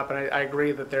going up, and I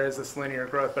agree that there is this linear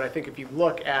growth, but I think if you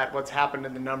look at what's happened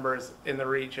in the numbers in the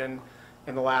region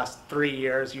in the last 3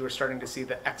 years, you were starting to see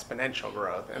the exponential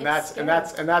growth, and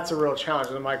that's a real challenge.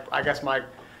 And I guess my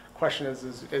question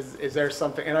is there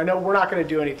something? And I know we're not going to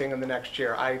do anything in the next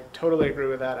year. I totally agree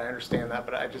with that. I understand that,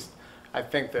 but I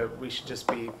think that we should just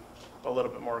be a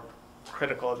little bit more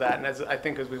critical of that. And I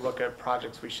think as we look at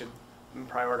projects,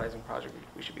 prioritizing projects,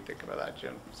 we should be thinking about that,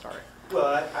 Jim. Sorry.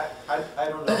 Well, I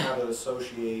don't know how to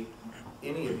associate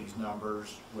any of these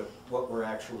numbers with what we're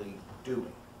actually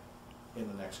doing in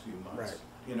the next few months. Right.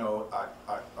 You know,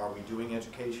 are we doing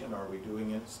education? Are we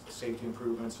doing safety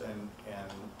improvements? And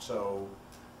so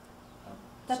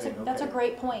That's a okay,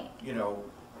 great point. You know,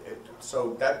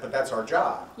 but that's our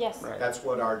job. Yes. Right. That's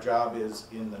what our job is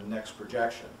in the next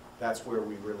projection. That's where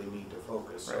we really need to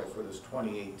focus. So Right. for this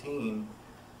 2018,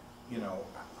 you know,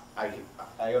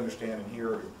 I understand and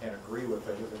hear and agree with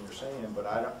everything you're saying, but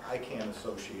I can't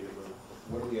associate it with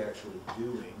what are we actually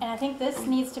doing. And I think this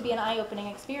needs to be an eye-opening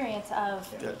experience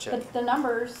of Yeah. the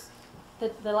numbers,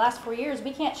 the last 4 years,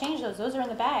 we can't change those. Those are in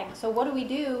the bag. So what do we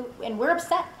do? And we're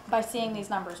upset by seeing these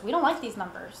numbers. We don't like these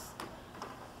numbers.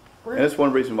 And that's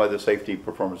one reason why the safety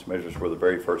performance measures were the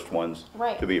very first ones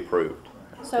Right. to be approved.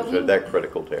 So They're that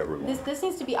critical to everyone. this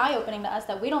needs to be eye-opening to us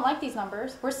that we don't like these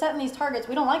numbers. We're setting these targets.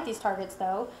 We don't like these targets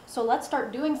though. So let's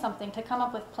start doing something to come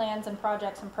up with plans and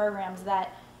projects and programs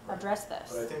that address But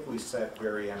I this. think we set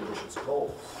very ambitious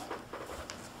goals,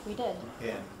 We did.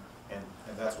 and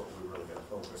that's what we really got to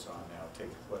focus on now.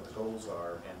 Take what the goals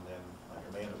are, and then, like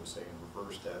Amanda was saying,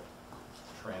 reverse that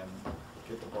trend,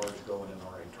 get the barge going in the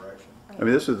right direction. I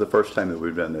mean, this is the first time that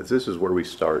we've done this. This is where we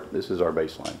start. This is our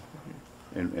baseline.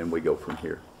 And we go from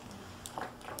here.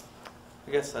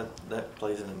 I guess that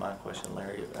plays into my question,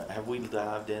 Larry. Have we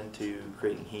dived into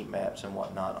creating heat maps and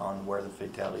whatnot on where the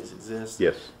fatalities exist?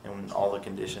 Yes. And all the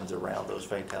conditions around those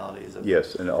fatalities? Of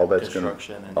Yes, and all that's going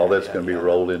construction and to be yada,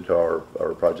 rolled into our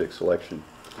project selection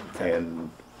and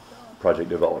project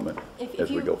development If as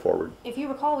we you- go forward. If you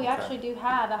recall, we Okay. actually do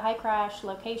have a high crash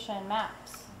location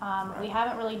maps. We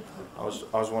haven't really. I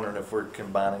was wondering if we're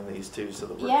combining these two so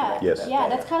that we're Yeah, connecting Yes. that yeah,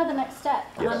 data. that's kind of the next step.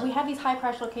 Yes. We have these high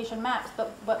crash location maps,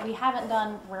 but we haven't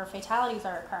done where fatalities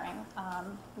are occurring,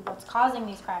 what's causing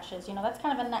these crashes. You know, that's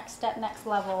kind of a next step, next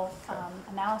level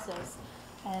analysis,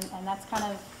 and that's kind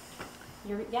of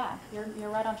you're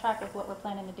right on track with what we're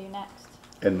planning to do next.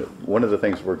 And one of the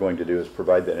things we're going to do is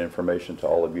provide that information to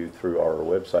all of you through our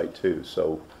website too.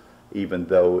 So even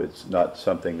though it's not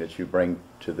something that you bring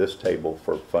to this table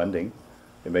for funding,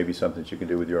 it may be something that you can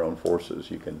do with your own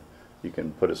forces. You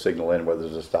can put a signal in, whether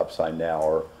there's a stop sign now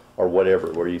or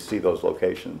whatever, where you see those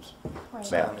locations. Right.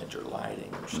 Signage or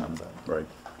lighting or something. Right.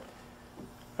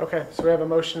 Okay, so we have a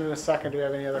motion and a second. Do we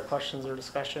have any other questions or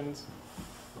discussions?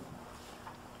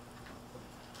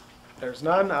 There's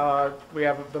none.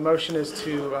 The motion is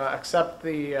to accept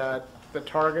the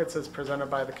targets as presented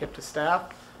by the KIPTA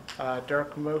staff.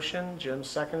 Dirk motion, Jim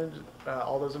seconded.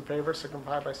 All those in favor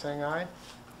signify by saying aye.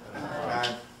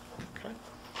 Aye. Okay.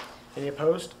 Any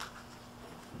opposed?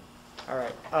 All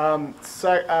right.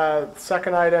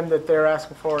 Second item that they're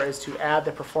asking for is to add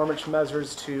the performance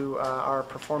measures to our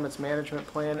performance management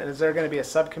plan. And is there going to be a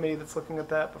subcommittee that's looking at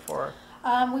that before?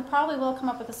 We probably will come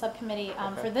up with a subcommittee.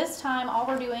 For this time, all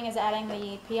we're doing is adding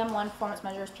the PM1 performance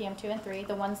measures, PM2 and 3,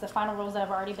 the final rules that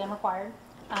have already been required.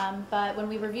 But when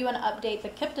we review and update the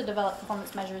KIPTA developed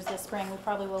performance measures this spring, we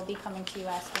probably will be coming to you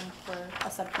asking for a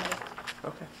subcommittee.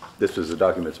 Okay. This is a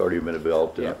document that's already been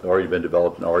developed, Yeah.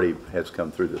 and already has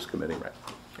come through this committee. Right.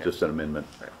 Yeah. Just an amendment.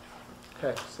 Right.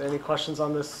 Okay, so any questions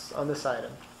on this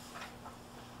item?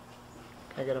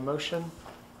 Can I get a motion?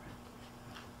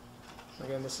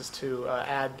 Again, this is to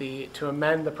to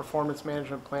amend the performance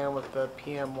management plan with the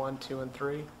PM1, 2, and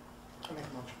 3. I make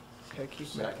a motion. Okay, Keith.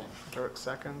 Second. Dirk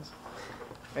seconds.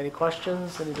 Any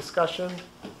questions, any discussion?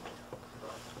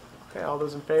 Okay, all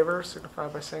those in favor signify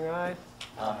by saying aye.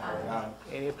 Aye.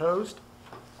 Any opposed?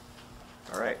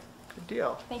 All right, good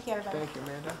deal. Thank you, everybody. Thank you,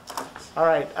 Amanda. All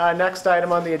right, next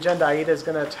item on the agenda, Aida is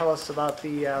going to tell us about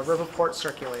the Riverport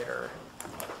Circulator.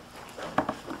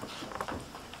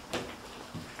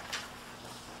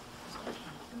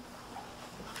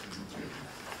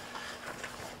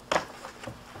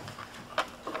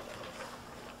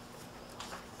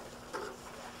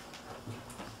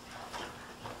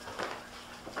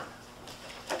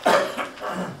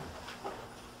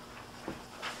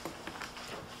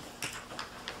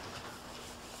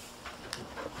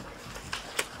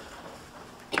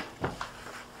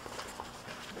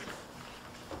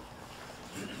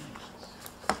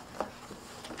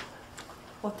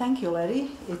 Well, thank you, Larry.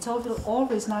 It's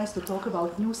always nice to talk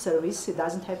about new service. It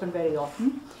doesn't happen very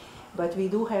often, but we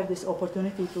do have this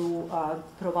opportunity to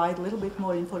provide a little bit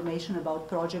more information about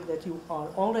project that you are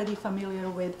already familiar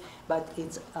with, but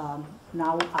it's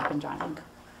now up and running.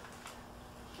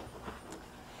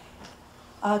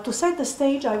 To set the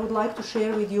stage, I would like to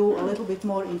share with you a little bit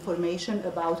more information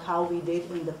about how we did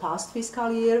in the past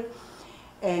fiscal year.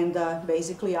 And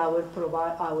basically our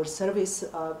service,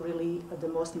 really the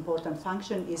most important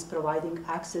function is providing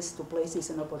access to places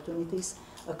and opportunities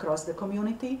across the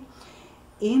community.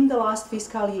 In the last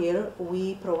fiscal year,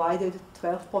 we provided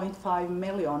 12.5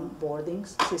 million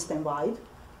boardings system-wide,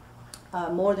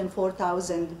 more than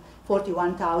 41,000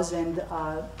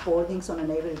 boardings on an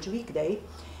average weekday.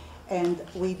 And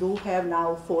we do have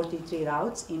now 43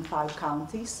 routes in 5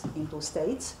 counties in 2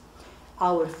 states.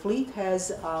 Our fleet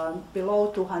has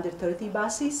below 230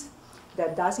 buses.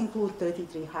 That does include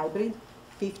 33 hybrid,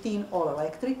 15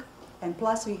 all-electric, and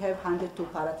plus we have 102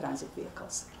 paratransit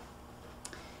vehicles.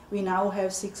 We now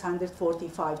have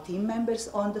 645 team members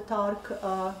on the TARC,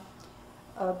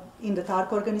 in the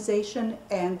TARC organization,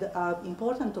 and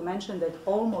important to mention that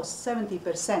almost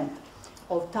 70%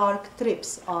 of TARC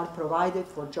trips are provided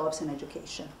for jobs and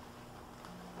education.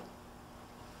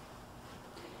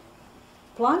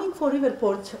 Planning for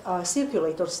Riverport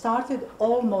Circulator started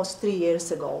almost 3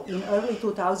 years ago. In early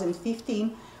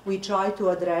 2015, we tried to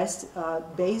address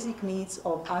basic needs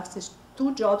of access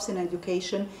to jobs and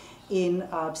education in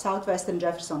southwestern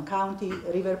Jefferson County,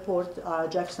 Riverport,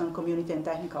 Jefferson Community and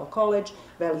Technical College,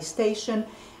 Valley Station.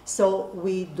 So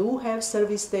we do have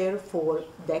service there for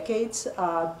decades,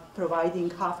 providing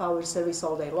half-hour service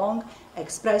all day long,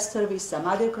 express service, some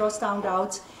other crosstown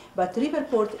routes. But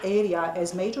Riverport area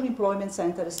as major employment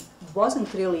centers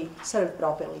wasn't really served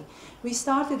properly. We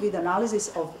started with analysis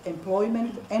of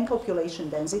employment and population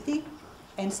density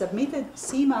and submitted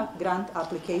CEMA grant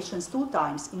applications 2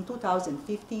 times in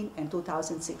 2015 and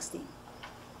 2016.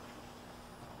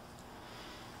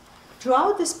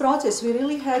 Throughout this process, we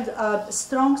really had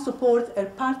strong support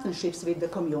and partnerships with the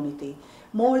community.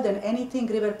 More than anything,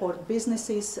 Riverport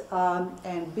businesses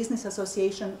and business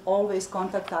association always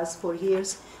contact us for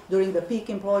years during the peak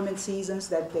employment seasons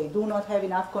that they do not have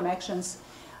enough connections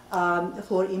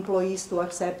for employees to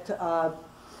accept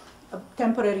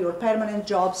temporary or permanent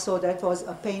jobs, so that was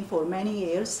a pain for many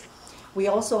years. We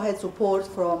also had support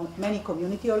from many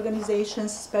community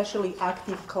organizations, especially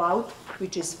Active Cloud,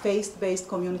 which is faith-based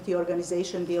community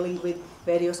organization dealing with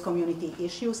various community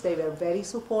issues. They were very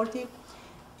supportive.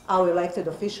 Our elected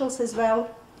officials as well,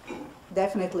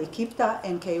 definitely KIPTA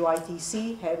and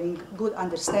KYTC, having good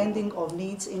understanding of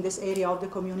needs in this area of the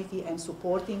community and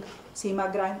supporting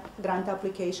CEMA grant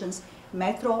applications.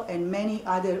 Metro and many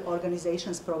other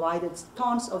organizations provided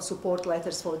tons of support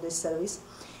letters for this service.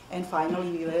 And finally,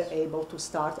 we were able to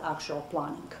start actual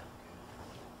planning.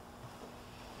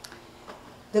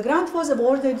 The grant was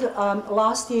awarded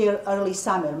last year, early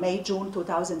summer, May, June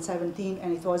 2017,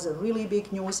 and it was a really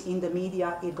big news in the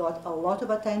media. It got a lot of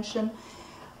attention.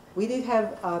 We did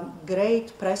have a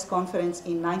great press conference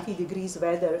in 90 degrees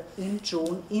weather in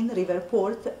June in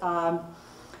Riverport.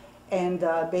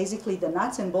 Basically, the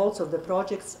nuts and bolts of the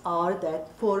projects are that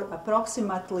for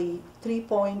approximately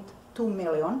 $3.2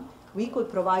 million, we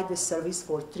could provide this service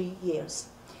for 3 years.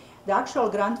 The actual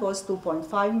grant was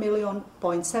 2.5 million,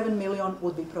 0.7 million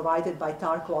would be provided by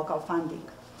TARC local funding.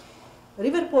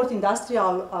 Riverport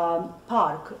Industrial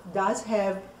Park does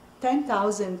have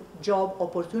 10,000 job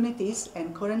opportunities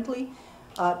and currently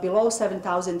below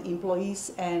 7,000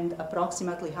 employees and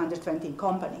approximately 120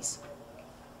 companies.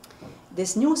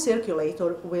 This new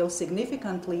circulator will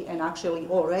significantly and actually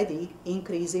already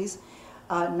increases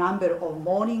number of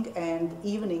morning and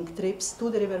evening trips to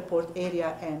the Riverport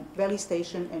area and Valley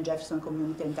Station and Jefferson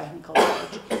Community and Technical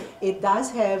College. It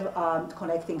does have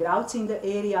connecting routes in the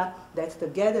area that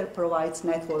together provides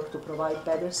network to provide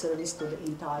better service to the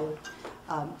entire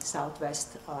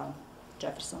southwest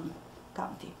Jefferson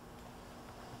County.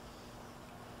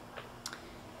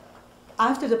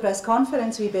 After the press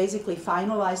conference, we basically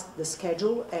finalized the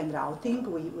schedule and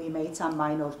routing. We made some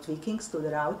minor tweakings to the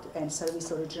route and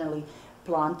service originally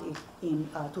planned in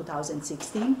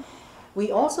 2016.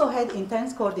 We also had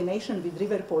intense coordination with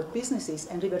Riverport businesses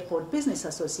and Riverport Business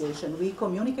Association. We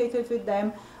communicated with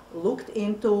them, looked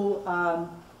into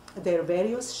their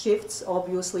various shifts.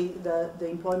 Obviously, the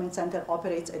employment center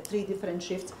operates at 3 different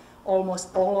shifts,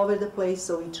 almost all over the place,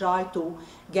 so we try to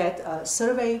get a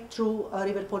survey through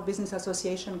Riverport Business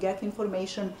Association, get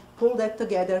information, pull that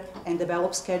together, and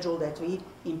develop schedule that we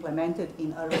implemented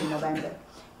in early November.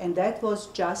 And that was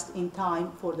just in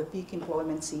time for the peak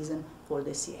employment season for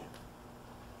this year.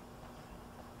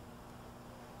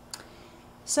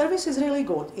 Service is really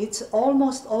good. It's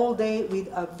almost all day with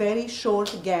a very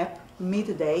short gap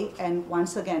midday, and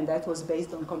once again, that was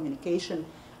based on communication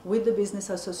with the Business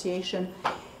Association.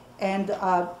 And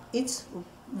it's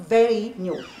very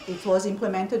new. It was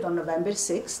implemented on November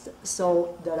 6th,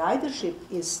 so the ridership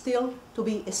is still to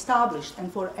be established.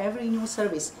 And for every new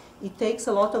service, it takes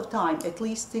a lot of time, at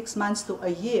least 6 months to a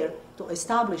year, to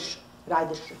establish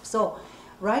ridership. So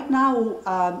right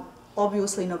now,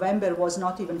 obviously November was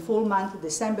not even full month.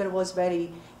 December was very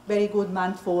good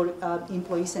month for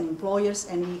employees and employers,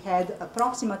 and we had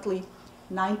approximately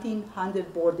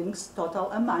 1,900 boardings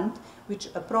total a month, which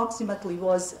approximately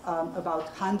was about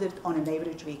 100 on an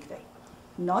average weekday.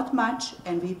 Not much,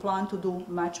 and we plan to do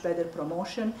much better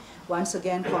promotion. Once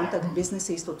again, contact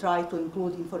businesses to try to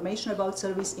include information about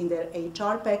service in their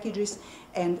HR packages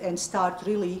and start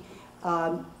really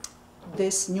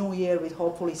this new year with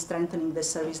hopefully strengthening the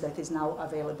service that is now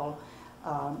available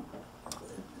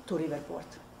to Riverport.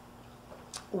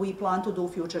 We plan to do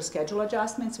future schedule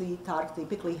adjustments. TARC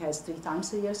typically has 3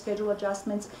 times a year schedule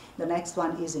adjustments. The next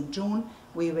one is in June.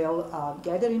 We will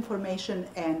gather information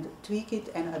and tweak it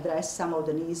and address some of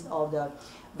the needs of the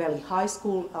Valley High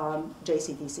School,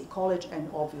 JCTC College, and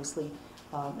obviously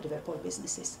Riverport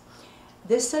businesses.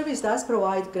 This service does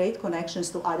provide great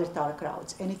connections to other TARC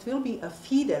routes, and it will be a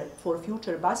feeder for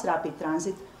future bus rapid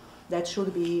transit that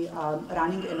should be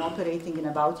running and operating in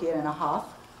about a year and a half.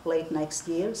 Late next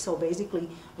year. So basically,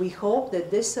 we hope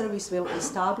that this service will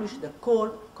establish the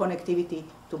core connectivity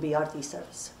to BRT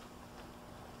service.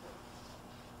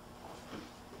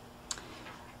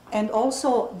 And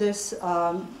also, this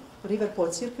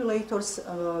Riverport circulators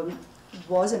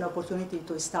was an opportunity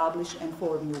to establish and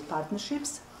form new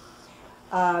partnerships.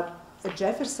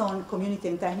 Jefferson Community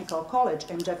and Technical College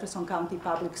and Jefferson County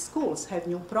Public Schools have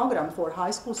new program for high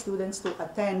school students to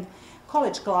attend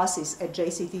college classes at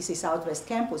JCTC Southwest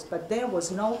Campus, but there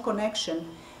was no connection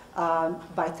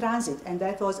by transit, and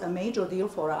that was a major deal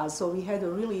for us. So we had a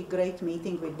really great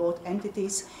meeting with both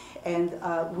entities, and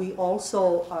we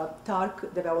also,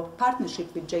 TARC developed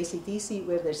partnership with JCTC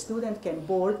where their student can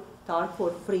board TARC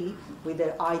for free with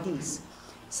their IDs.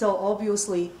 So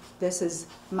obviously this is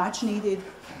much needed,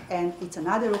 and it's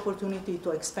another opportunity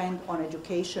to expand on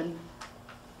education,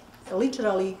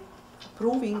 literally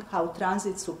proving how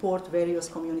transit support various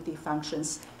community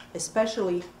functions,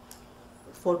 especially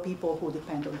for people who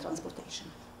depend on transportation.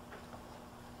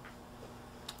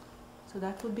 So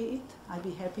that would be it. I'd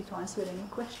be happy to answer any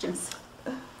questions.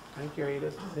 Thank you,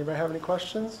 Edith. Anybody have any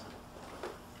questions?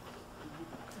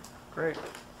 Great.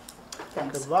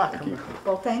 Thanks. Good luck. Thank you.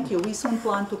 Well, thank you. We soon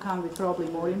plan to come with probably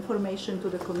more information to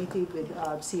the committee with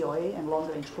COA and long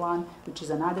range plan, which is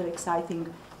another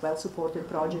exciting, well-supported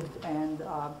project, and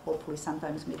hopefully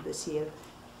sometimes mid this year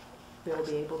we'll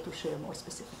be able to share more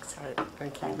specifics. All right,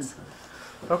 thank you. Thanks.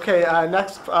 Okay,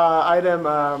 next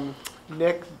item,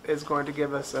 Nick is going to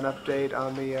give us an update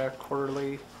on the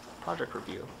quarterly project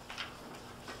review.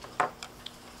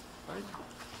 Right.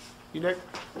 You, Nick?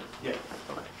 Yeah.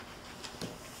 Okay.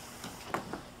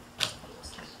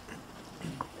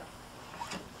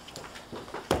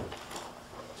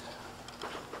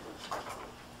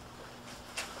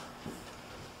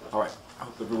 All right, I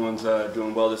hope everyone's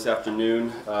doing well this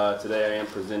afternoon. Today I am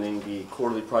presenting the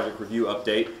quarterly project review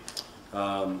update.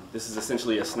 This is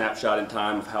essentially a snapshot in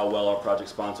time of how well our project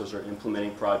sponsors are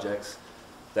implementing projects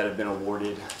that have been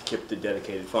awarded KIPTA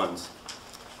dedicated funds.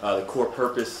 The core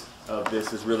purpose of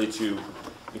this is really to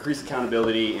increase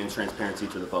accountability and transparency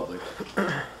to the public.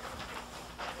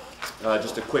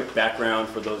 Just a quick background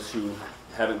for those who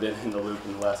haven't been in the loop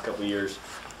in the last couple of years.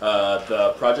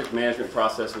 The project management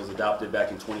process was adopted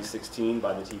back in 2016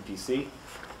 by the TPC.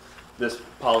 This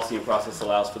policy and process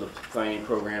allows for the planning,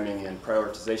 programming, and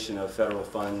prioritization of federal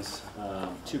funds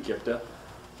to KIPTA.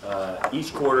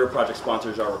 Each quarter, project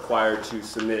sponsors are required to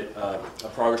submit a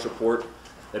progress report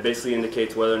that basically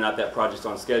indicates whether or not that project's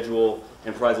on schedule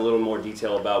and provides a little more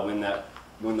detail about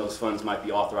when those funds might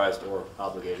be authorized or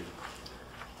obligated.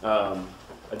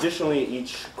 Additionally,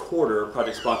 each quarter,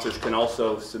 project sponsors can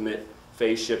also submit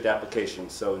phase shift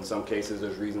applications. So in some cases,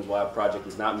 there's reasons why a project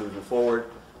is not moving forward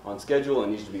on schedule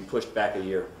and needs to be pushed back a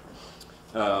year.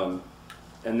 And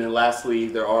then lastly,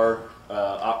 there are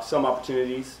some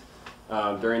opportunities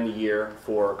during the year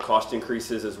for cost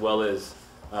increases as well as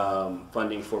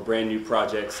funding for brand new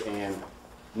projects and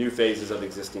new phases of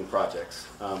existing projects.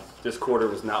 This quarter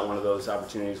was not one of those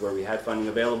opportunities where we had funding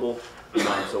available,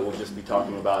 so we'll just be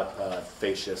talking about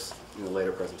phase shifts in the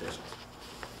later presentations.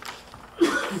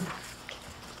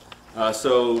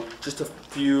 So just a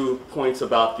few points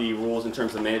about the rules in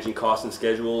terms of managing costs and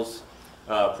schedules.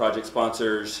 Project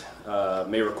sponsors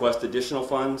may request additional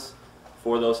funds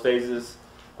for those phases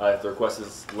if the request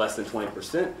is less than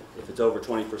 20%. If it's over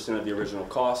 20% of the original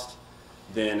cost,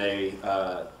 then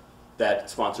that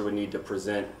sponsor would need to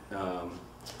present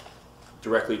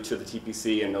directly to the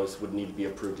TPC, and those would need to be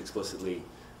approved explicitly.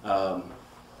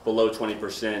 Below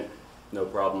 20%, no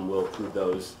problem, we'll approve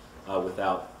those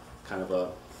without kind of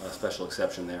a special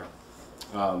exception there.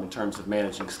 In terms of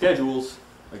managing schedules,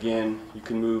 again, you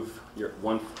can move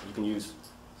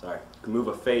move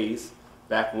a phase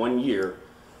back 1 year.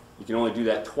 You can only do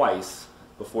that twice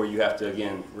before you have to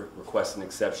again request an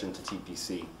exception to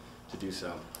TPC to do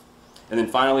so. And then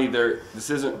finally, this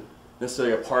isn't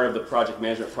necessarily a part of the project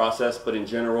management process, but in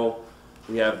general,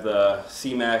 we have the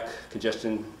CMAQ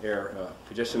Congestion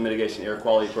Mitigation Air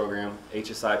Quality Program,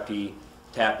 HSIP,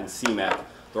 TAP, and CMAQ.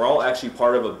 They're all actually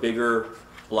part of a bigger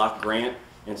block grant,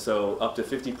 and so up to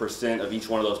 50% of each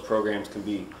one of those programs can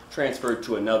be transferred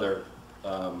to another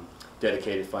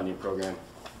dedicated funding program.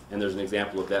 And there's an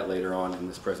example of that later on in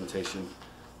this presentation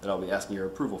that I'll be asking your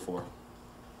approval for.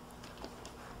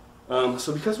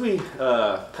 So because we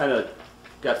kind of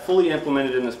got fully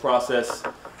implemented in this process,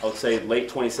 I would say late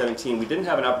 2017, we didn't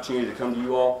have an opportunity to come to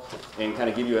you all and kind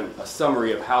of give you a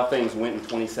summary of how things went in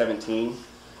 2017.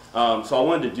 So I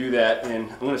wanted to do that,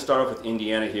 and I'm going to start off with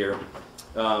Indiana here.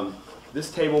 This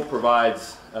table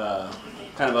provides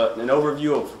kind of an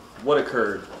overview of what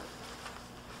occurred.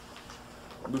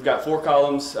 We've got 4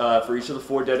 columns for each of the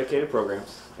 4 dedicated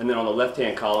programs, and then on the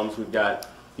left-hand columns we've got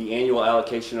the annual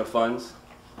allocation of funds.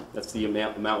 That's the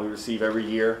amount we receive every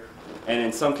year. And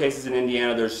in some cases in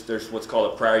Indiana, there's what's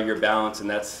called a prior year balance, and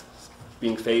that's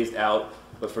being phased out.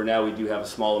 But for now, we do have a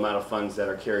small amount of funds that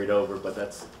are carried over, but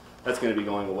that's going to be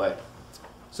going away.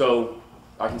 So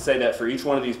I can say that for each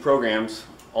one of these programs,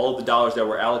 all of the dollars that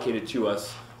were allocated to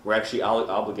us were actually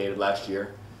obligated last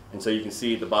year. And so you can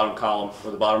see the bottom column, or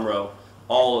the bottom row,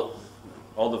 all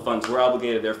the funds were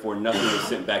obligated, therefore nothing was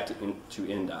sent back to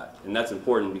NDOT. And that's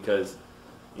important because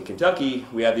in Kentucky,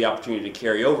 we have the opportunity to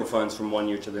carry over funds from one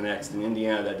year to the next. In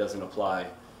Indiana, that doesn't apply,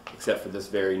 except for this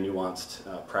very nuanced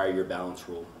prior year balance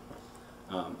rule.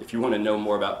 If you want to know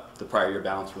more about the prior year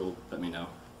balance rule, let me know.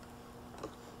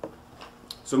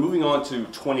 So moving on to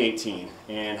 2018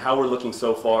 and how we're looking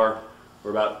so far.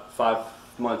 We're about 5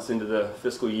 months into the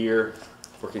fiscal year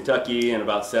for Kentucky and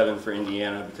about 7 for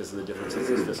Indiana because of the differences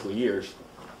in fiscal years.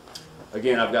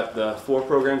 Again, I've got the 4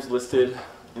 programs listed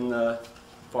in the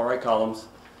far right columns.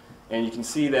 And you can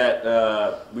see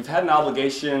that we've had an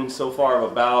obligation so far of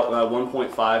about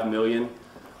 1.5 million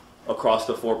across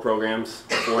the 4 programs,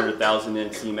 400,000 in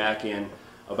CMAQ and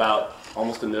about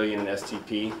almost $1 million in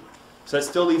STP. So that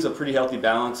still leaves a pretty healthy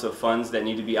balance of funds that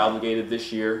need to be obligated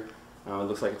this year. It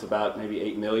looks like it's about maybe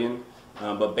 8 million.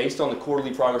 But based on the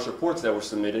quarterly progress reports that were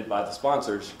submitted by the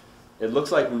sponsors, it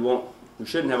looks like we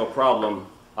shouldn't have a problem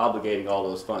obligating all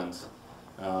those funds.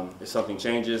 If something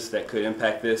changes that could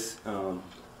impact this,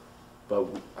 but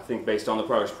I think based on the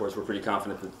progress reports, we're pretty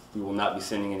confident that we will not be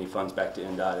sending any funds back to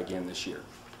NDOT again this year.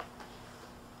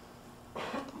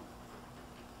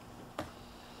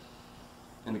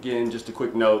 And again, just a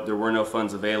quick note, there were no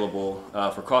funds available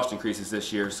for cost increases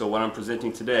this year, so what I'm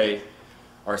presenting today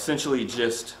are essentially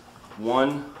just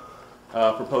 1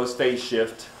 proposed phase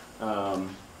shift.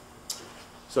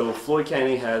 So Floyd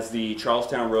County has the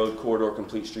Charlestown Road Corridor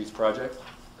Complete Streets project.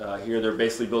 Here they're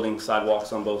basically building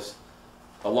sidewalks on both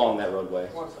along that roadway.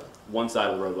 One side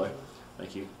of the roadway.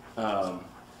 Thank you.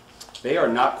 They are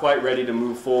not quite ready to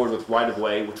move forward with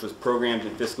right-of-way, which was programmed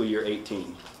in fiscal year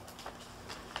 18.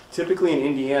 Typically in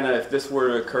Indiana, if this were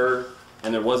to occur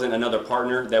and there wasn't another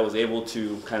partner that was able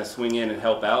to kind of swing in and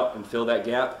help out and fill that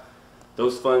gap,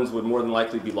 those funds would more than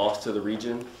likely be lost to the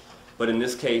region. But in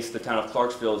this case, the town of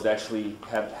Clarksville is actually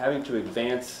having to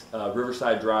advance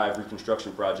Riverside Drive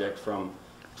reconstruction project from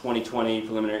 2020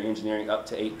 preliminary engineering up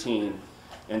to 18.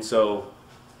 And so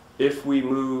if we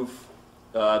move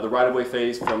the right-of-way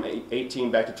phase from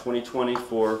 18 back to 2020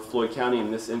 for Floyd County in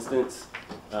this instance,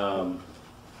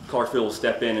 Clarksville will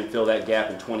step in and fill that gap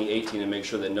in 2018 and make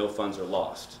sure that no funds are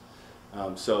lost.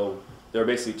 So there are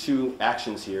basically two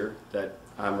actions here that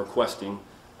I'm requesting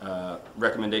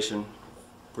recommendation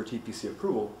for TPC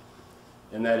approval,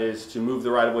 and that is to move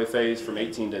the right-of-way phase from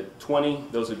 18 to 20.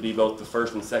 Those would be both the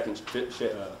first and second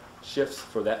shifts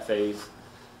for that phase.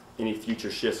 Any future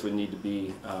shifts would need to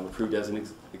be approved as an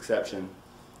exception.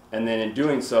 And then in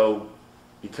doing so,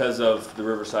 because of the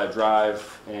Riverside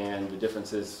Drive and the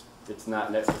differences, it's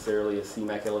not necessarily a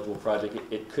CMAQ eligible project.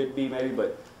 It could be maybe,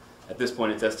 but at this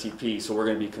point it's STP, so we're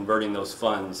going to be converting those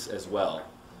funds as well.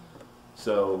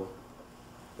 So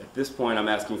at this point I'm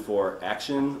asking for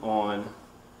action on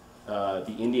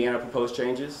the Indiana proposed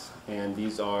changes, and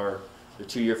these are the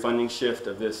 2-year funding shift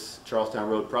of this Charlestown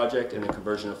Road project and the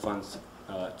conversion of funds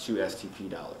to STP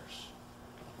dollars.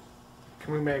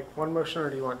 Can we make one motion,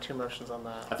 or do you want 2 motions on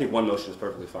that? I think one motion is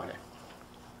perfectly fine.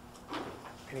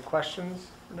 Any questions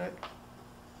for Nick? Do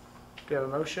you have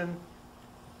a motion?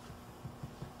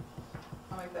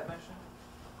 I'll make that motion.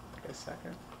 Okay,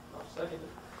 second. I'll second it.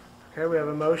 Okay, we have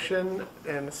a motion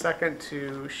and a second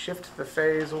to shift the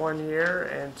phase 1 year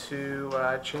and to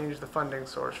change the funding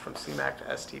source from CMAQ to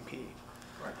STP.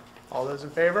 Right. All those in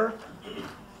favor?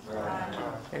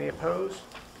 Aye. Any opposed?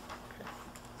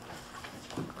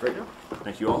 Great.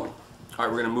 Thank you all. All right,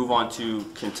 we're going to move on to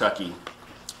Kentucky.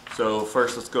 So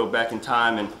first, let's go back in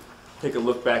time and take a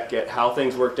look back at how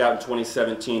things worked out in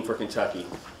 2017 for Kentucky.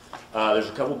 There's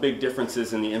a couple big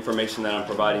differences in the information that I'm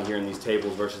providing here in these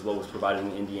tables versus what was provided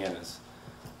in Indiana's.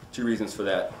 2 reasons for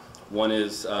that. One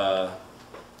is that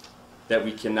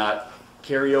we cannot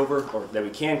carry over, or that we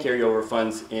can carry over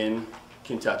funds in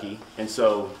Kentucky. And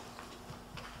so,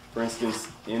 for instance,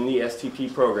 in the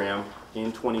STP program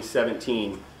in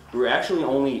 2017, we were actually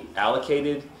only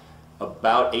allocated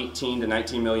about $18 to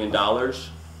 $19 million,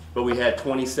 but we had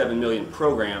 $27 million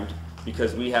programmed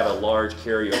because we have a large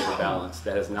carryover balance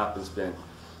that has not been spent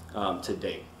to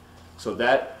date. So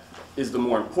that is the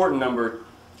more important number,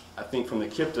 I think, from the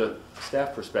KIPTA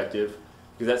staff perspective,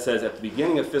 because that says at the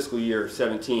beginning of fiscal year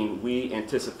 17, we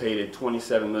anticipated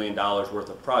 $27 million worth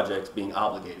of projects being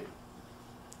obligated.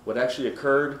 What actually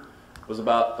occurred was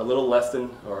about a little less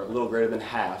than, or a little greater than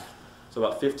half, so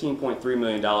about $15.3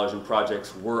 million in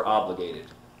projects were obligated.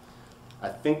 I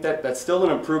think that that's still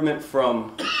an improvement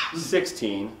from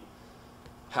 16.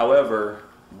 However,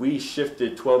 we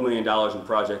shifted $12 million in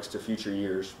projects to future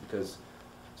years because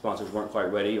sponsors weren't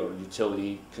quite ready, or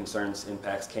utility concerns,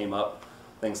 impacts came up,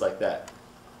 things like that.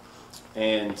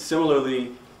 And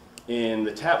similarly, in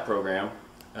the TAP program,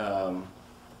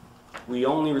 we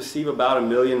only receive about $1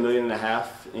 million,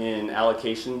 $1.5 million in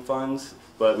allocation funds,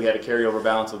 but we had a carryover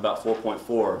balance of about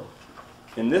 4.4.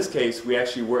 In this case, we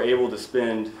actually were able to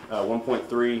spend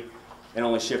 1.3 and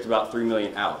only shift about $3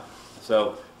 million out.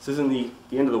 So this isn't the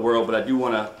end of the world, but I do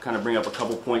want to kind of bring up a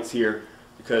couple points here,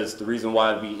 because the reason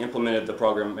why we implemented the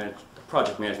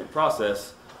project management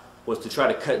process was to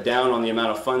try to cut down on the amount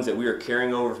of funds that we are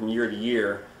carrying over from year to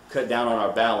year, cut down on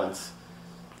our balance.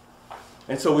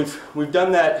 And so we've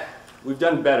done that. We've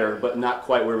done better, but not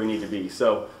quite where we need to be.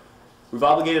 So we've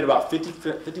obligated about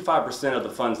 55% of the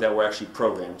funds that were actually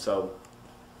programmed. So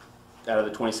out of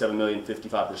the 27 million,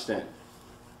 55%.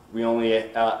 We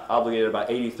only obligated about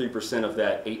 83% of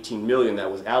that 18 million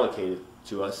that was allocated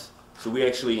to us. So we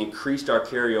actually increased our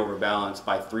carryover balance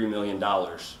by $3 million.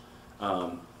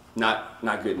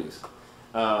 Not good news.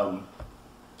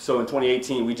 So in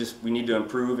 2018, we need to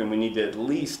improve, and we need to at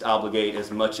least obligate as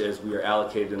much as we are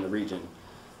allocated in the region.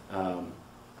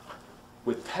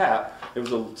 With TAP, it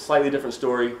was a slightly different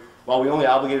story. While we only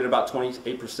obligated about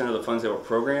 28% of the funds that were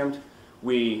programmed,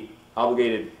 we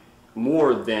obligated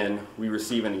more than we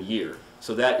receive in a year.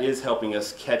 So that is helping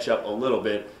us catch up a little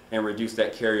bit and reduce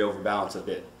that carryover balance a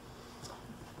bit.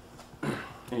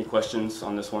 Any questions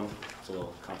on this one? It's a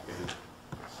little complicated.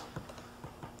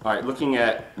 All right, looking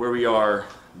at where we are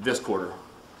this quarter.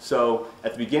 So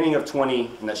at the beginning of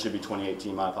and that should be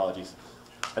 2018, my apologies.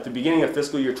 At the beginning of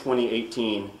fiscal year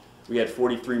 2018, we had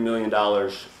 $43 million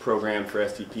programmed for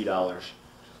STP dollars.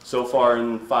 So far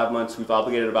in 5 months, we've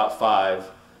obligated about $5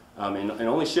 million, and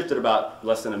only shifted about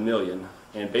less than $1 million.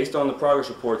 And based on the progress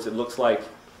reports, it looks like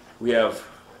we have,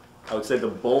 I would say the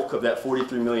bulk of that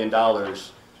 $43 million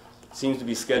seems to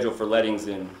be scheduled for lettings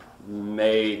in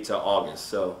May to August.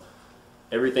 So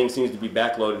everything seems to be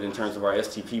backloaded in terms of our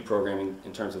STP programming,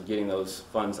 in terms of getting those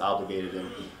funds obligated and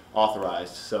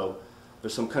authorized. So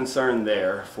there's some concern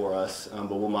there for us,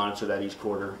 but we'll monitor that each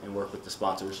quarter and work with the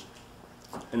sponsors.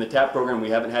 In the TAP program, we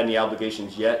haven't had any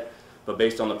obligations yet, but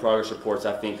based on the progress reports,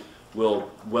 I think we'll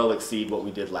well exceed what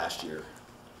we did last year.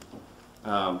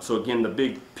 So again, the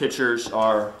big pictures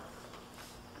are,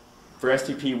 for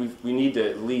STP, we need to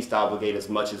at least obligate as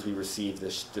much as we receive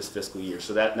this fiscal year.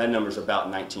 So that number is about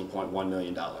 $19.1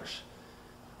 million.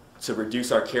 To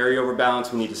reduce our carryover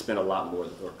balance, we need to spend a lot more,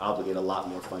 or obligate a lot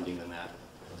more funding than that.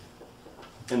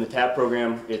 In the TAP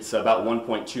program, it's about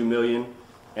 $1.2 million.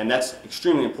 And that's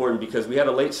extremely important because we had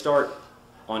a late start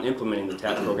on implementing the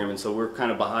TAP program, and so we're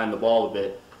kind of behind the ball a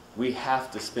bit. We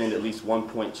have to spend at least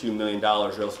 $1.2 million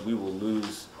or else we will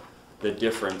lose the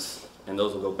difference, and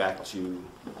those will go back to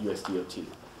USDOT.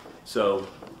 So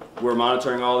we're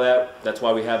monitoring all that. That's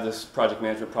why we have this project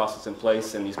management process in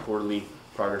place and these quarterly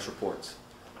progress reports.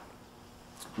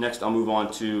 Next, I'll move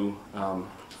on to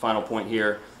final point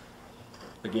here.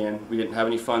 Again, we didn't have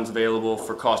any funds available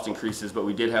for cost increases, but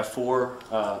we did have 4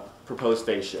 proposed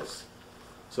phase shifts.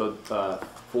 So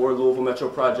 4 Louisville Metro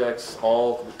projects,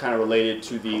 all kind of related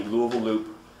to the Louisville Loop.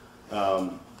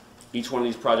 Each one of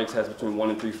these projects has between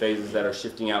 1 and 3 phases that are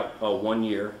shifting out 1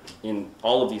 year. In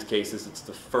all of these cases, it's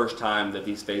the first time that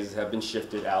these phases have been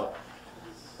shifted out.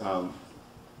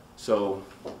 So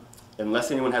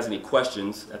unless anyone has any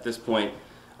questions, at this point,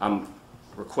 I'm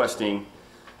requesting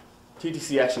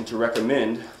TTC action to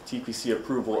recommend TPC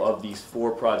approval of these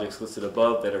 4 projects listed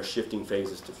above that are shifting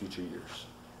phases to future years.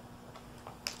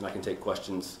 And I can take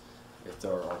questions if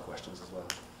there are questions as well.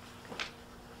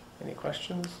 Any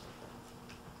questions?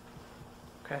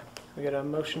 Okay, we get a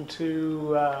motion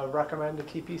to recommend to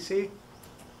TPC.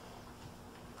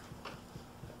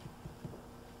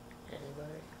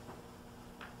 Anybody?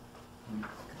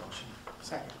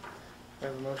 Second. We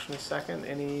have a motion, a second.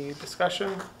 Any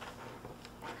discussion?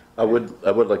 I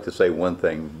would like to say one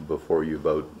thing before you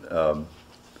vote.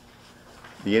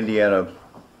 The Indiana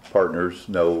partners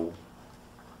know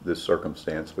this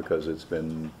circumstance because it's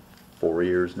been 4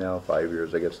 years now, 5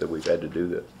 years, I guess, that we've had to do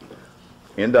this.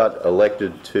 NDOT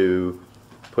elected to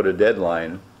put a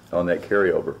deadline on that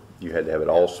carryover. You had to have it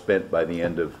all spent by the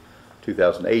end of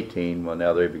 2018. Well,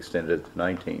 now they've extended it to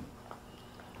 19.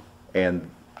 And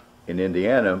in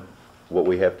Indiana, what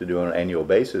we have to do on an annual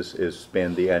basis is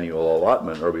spend the annual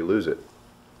allotment or we lose it.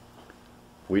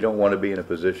 We don't want to be in a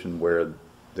position where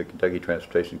the Kentucky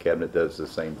Transportation Cabinet does the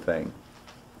same thing.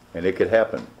 And it could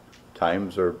happen.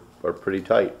 Times are pretty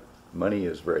tight. Money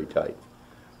is very tight.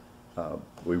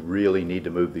 We really need to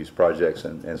move these projects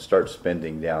and start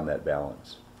spending down that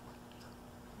balance.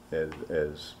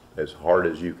 As hard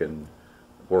as you can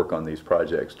work on these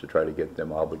projects to try to get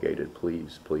them obligated,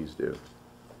 please, please do.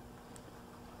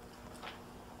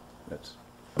 That's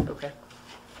okay.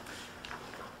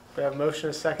 We have a motion,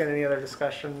 a second. Any other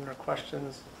discussion or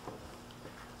questions?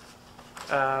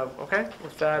 Okay,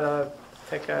 with that,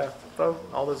 take a vote.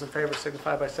 All those in favor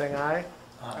signify by saying aye.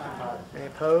 Aye. Any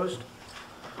opposed?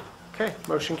 Okay,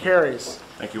 motion carries.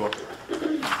 Thank you all.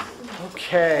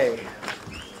 Okay,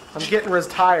 I'm getting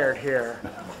tired here.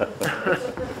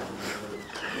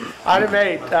 Item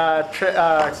 8,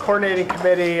 Coordinating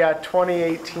Committee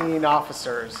 2018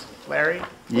 officers. Larry?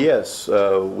 Yes,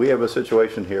 we have a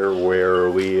situation here where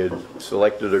we had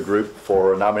selected a group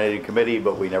for a nominating committee,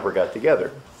 but we never got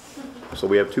together. So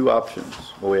we have 2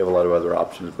 options. Well, we have a lot of other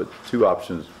options, but 2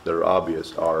 options that are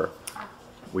obvious are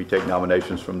we take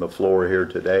nominations from the floor here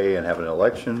today and have an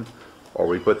election, or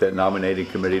we put that nominating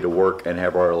committee to work and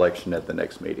have our election at the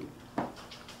next meeting.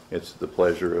 It's the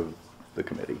pleasure of the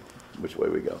committee, which way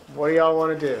we go. What do y'all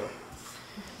want to do?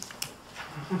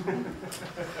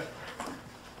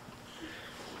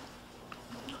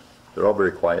 They're all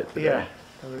very quiet today. Yeah.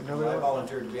 I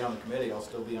volunteered to be on the committee. I'll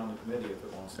still be on the committee if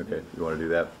it wants to be. Okay, you want to do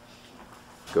that?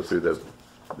 Go through the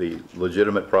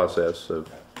legitimate process of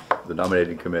the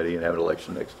nominating committee and have an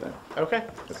election next time. Okay.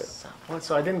 Okay.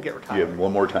 So I didn't get You retired. have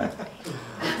one more time.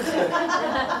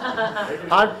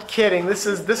 I'm kidding. This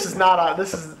is not.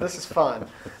 This is fun.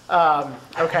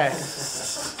 Okay.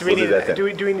 Do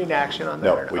we need action on that?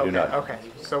 No, or we do not. Okay.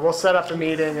 So we'll set up a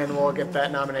meeting and we'll get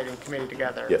that nominating committee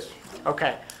together. Yes.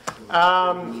 Okay.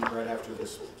 Can we meet right after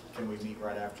this, can we meet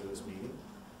right after this meeting?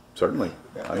 Certainly.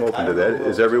 I'm open to that.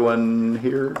 Is everyone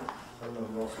here? I don't know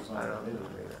who else was on that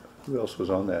committee. Who else was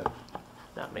on that?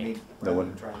 Not me. Meet, No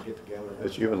one? Trying to get together.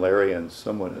 It's you and Larry and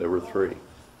someone, there were three.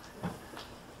 I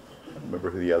don't remember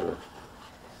who the other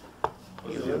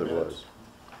was.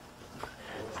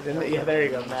 Yeah, there you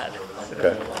go, Matt.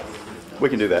 Okay. We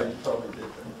can do that.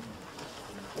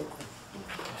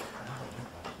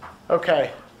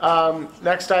 Okay,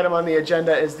 next item on the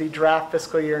agenda is the draft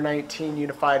fiscal year 19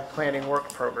 Unified Planning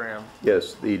Work Program.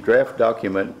 Yes, the draft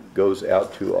document goes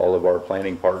out to all of our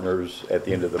planning partners at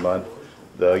the end of the month.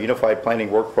 The Unified Planning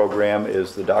Work Program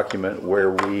is the document where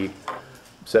we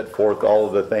set forth all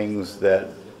of the things that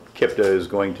KIPTA is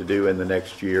going to do in the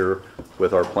next year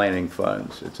with our planning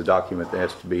funds. It's a document that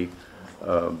has to be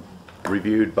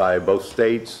reviewed by both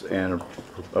states and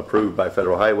approved by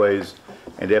Federal Highways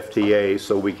and FTA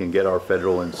so we can get our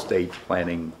federal and state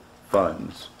planning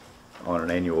funds on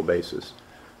an annual basis.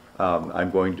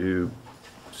 I'm going to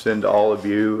send all of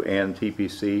you and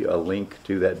TPC a link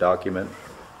to that document.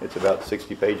 It's about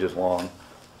 60 pages long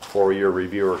for your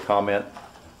review or comment.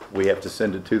 We have to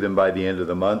send it to them by the end of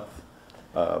the month.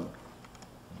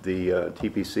 The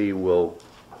TPC will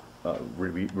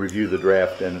review the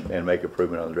draft and make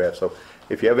improvement on the draft. So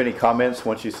if you have any comments,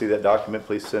 once you see that document,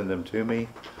 please send them to me,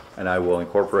 and I will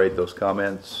incorporate those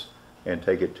comments and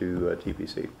take it to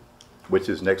TPC, which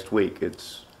is next week.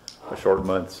 It's a short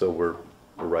month, so we're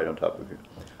right on top of you.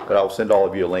 But I'll send all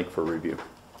of you a link for review.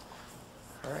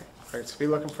 All right, great. So be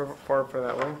looking forward for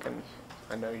that link, and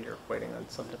I know you're waiting on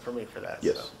something from me for that.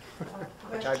 Yes. So.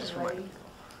 Which I just reminded.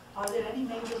 Are there any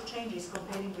major changes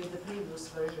comparing with the previous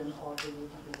version of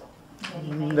the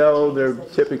document? No,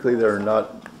 typically there are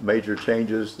not major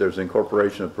changes. There's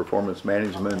incorporation of performance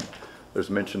management. There's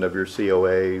mention of your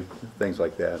COA, things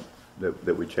like that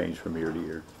we change from year to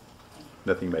year.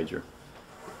 Nothing major.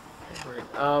 Great.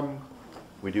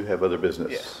 We do have other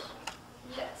business. Yes.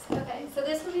 Yes, okay, so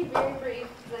this will be very brief,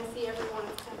 because I see everyone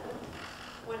is kind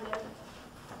of wanting to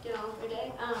get on with their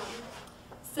day.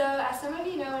 So as some of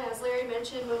you know, and as Larry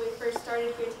mentioned when we first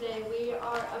started here today, we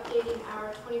are updating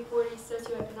our 2040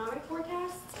 socioeconomic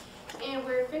forecasts, and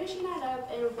we're finishing that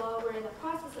up, and while we're in the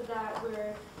process of that,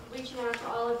 we're reaching out to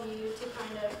all of you to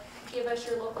kind of give us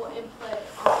your local input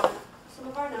on some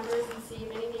of our numbers and see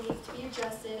if anything needs to be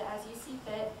adjusted as you see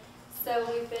fit. So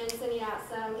we've been sending out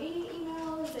some meeting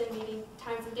emails and meeting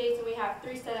times and dates, and we have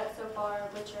 3 set up so far,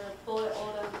 which are Bullitt,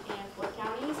 Oldham, and Fort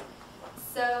counties.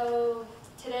 So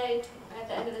today, at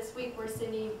the end of this week, we're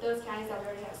sending those counties that we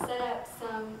already have set up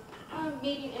some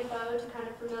meeting info to kind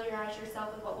of familiarize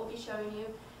yourself with what we'll be showing you.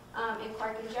 In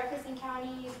Clark and Jefferson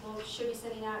counties, we should be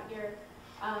sending out your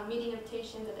meeting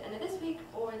invitations at the end of this week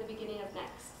or the beginning of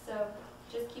next. So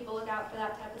just keep a lookout for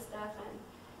that type of stuff, and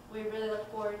we really look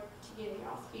forward to getting your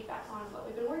all's feedback on what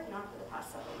we've been working on for the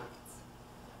past several months.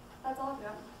 That's all I've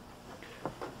got.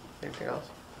 Anything else?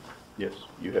 Yes,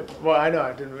 you have. Well, I know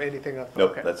I didn't have anything else.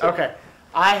 Nope, Okay. that's it. Okay.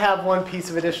 I have one piece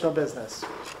of additional business.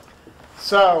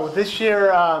 So this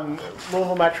year,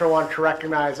 Louisville Metro wanted to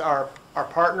recognize our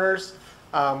partners.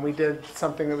 We did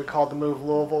something that we called the Move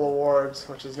Louisville Awards,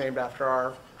 which is named after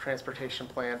our transportation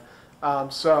plan.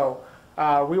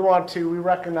 We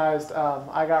recognized,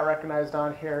 I got recognized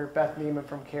on here, Beth Neiman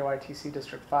from KYTC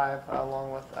District 5,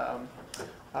 along with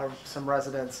some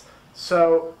residents.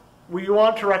 So we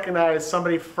want to recognize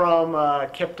somebody from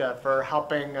KIPTA for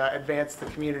helping advance the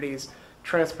community's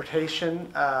transportation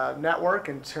network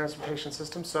and transportation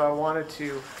system. So I wanted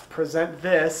to present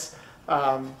this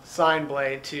sign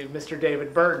blade to Mr.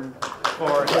 David Burton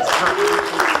for his contribution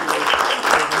to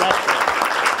the metro.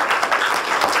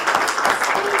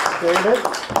 David,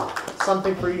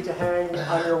 something for you to hang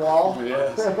on your wall?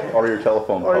 Yes. Or your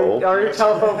telephone pole. Or your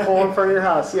telephone pole in front of your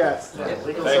house, yes. Thank So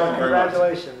you very much.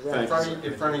 congratulations. Yeah. Thank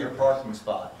you. In front of your parking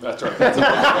spot. That's right. That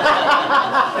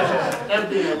would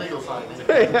be an illegal sign.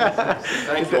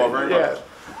 Thank you all very much. Yeah.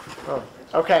 Oh,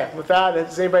 okay, with that,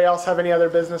 does anybody else have any other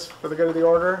business for the good of the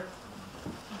order?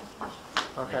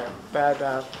 Okay,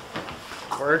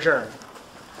 we're adjourned.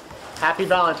 Happy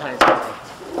Valentine's Day.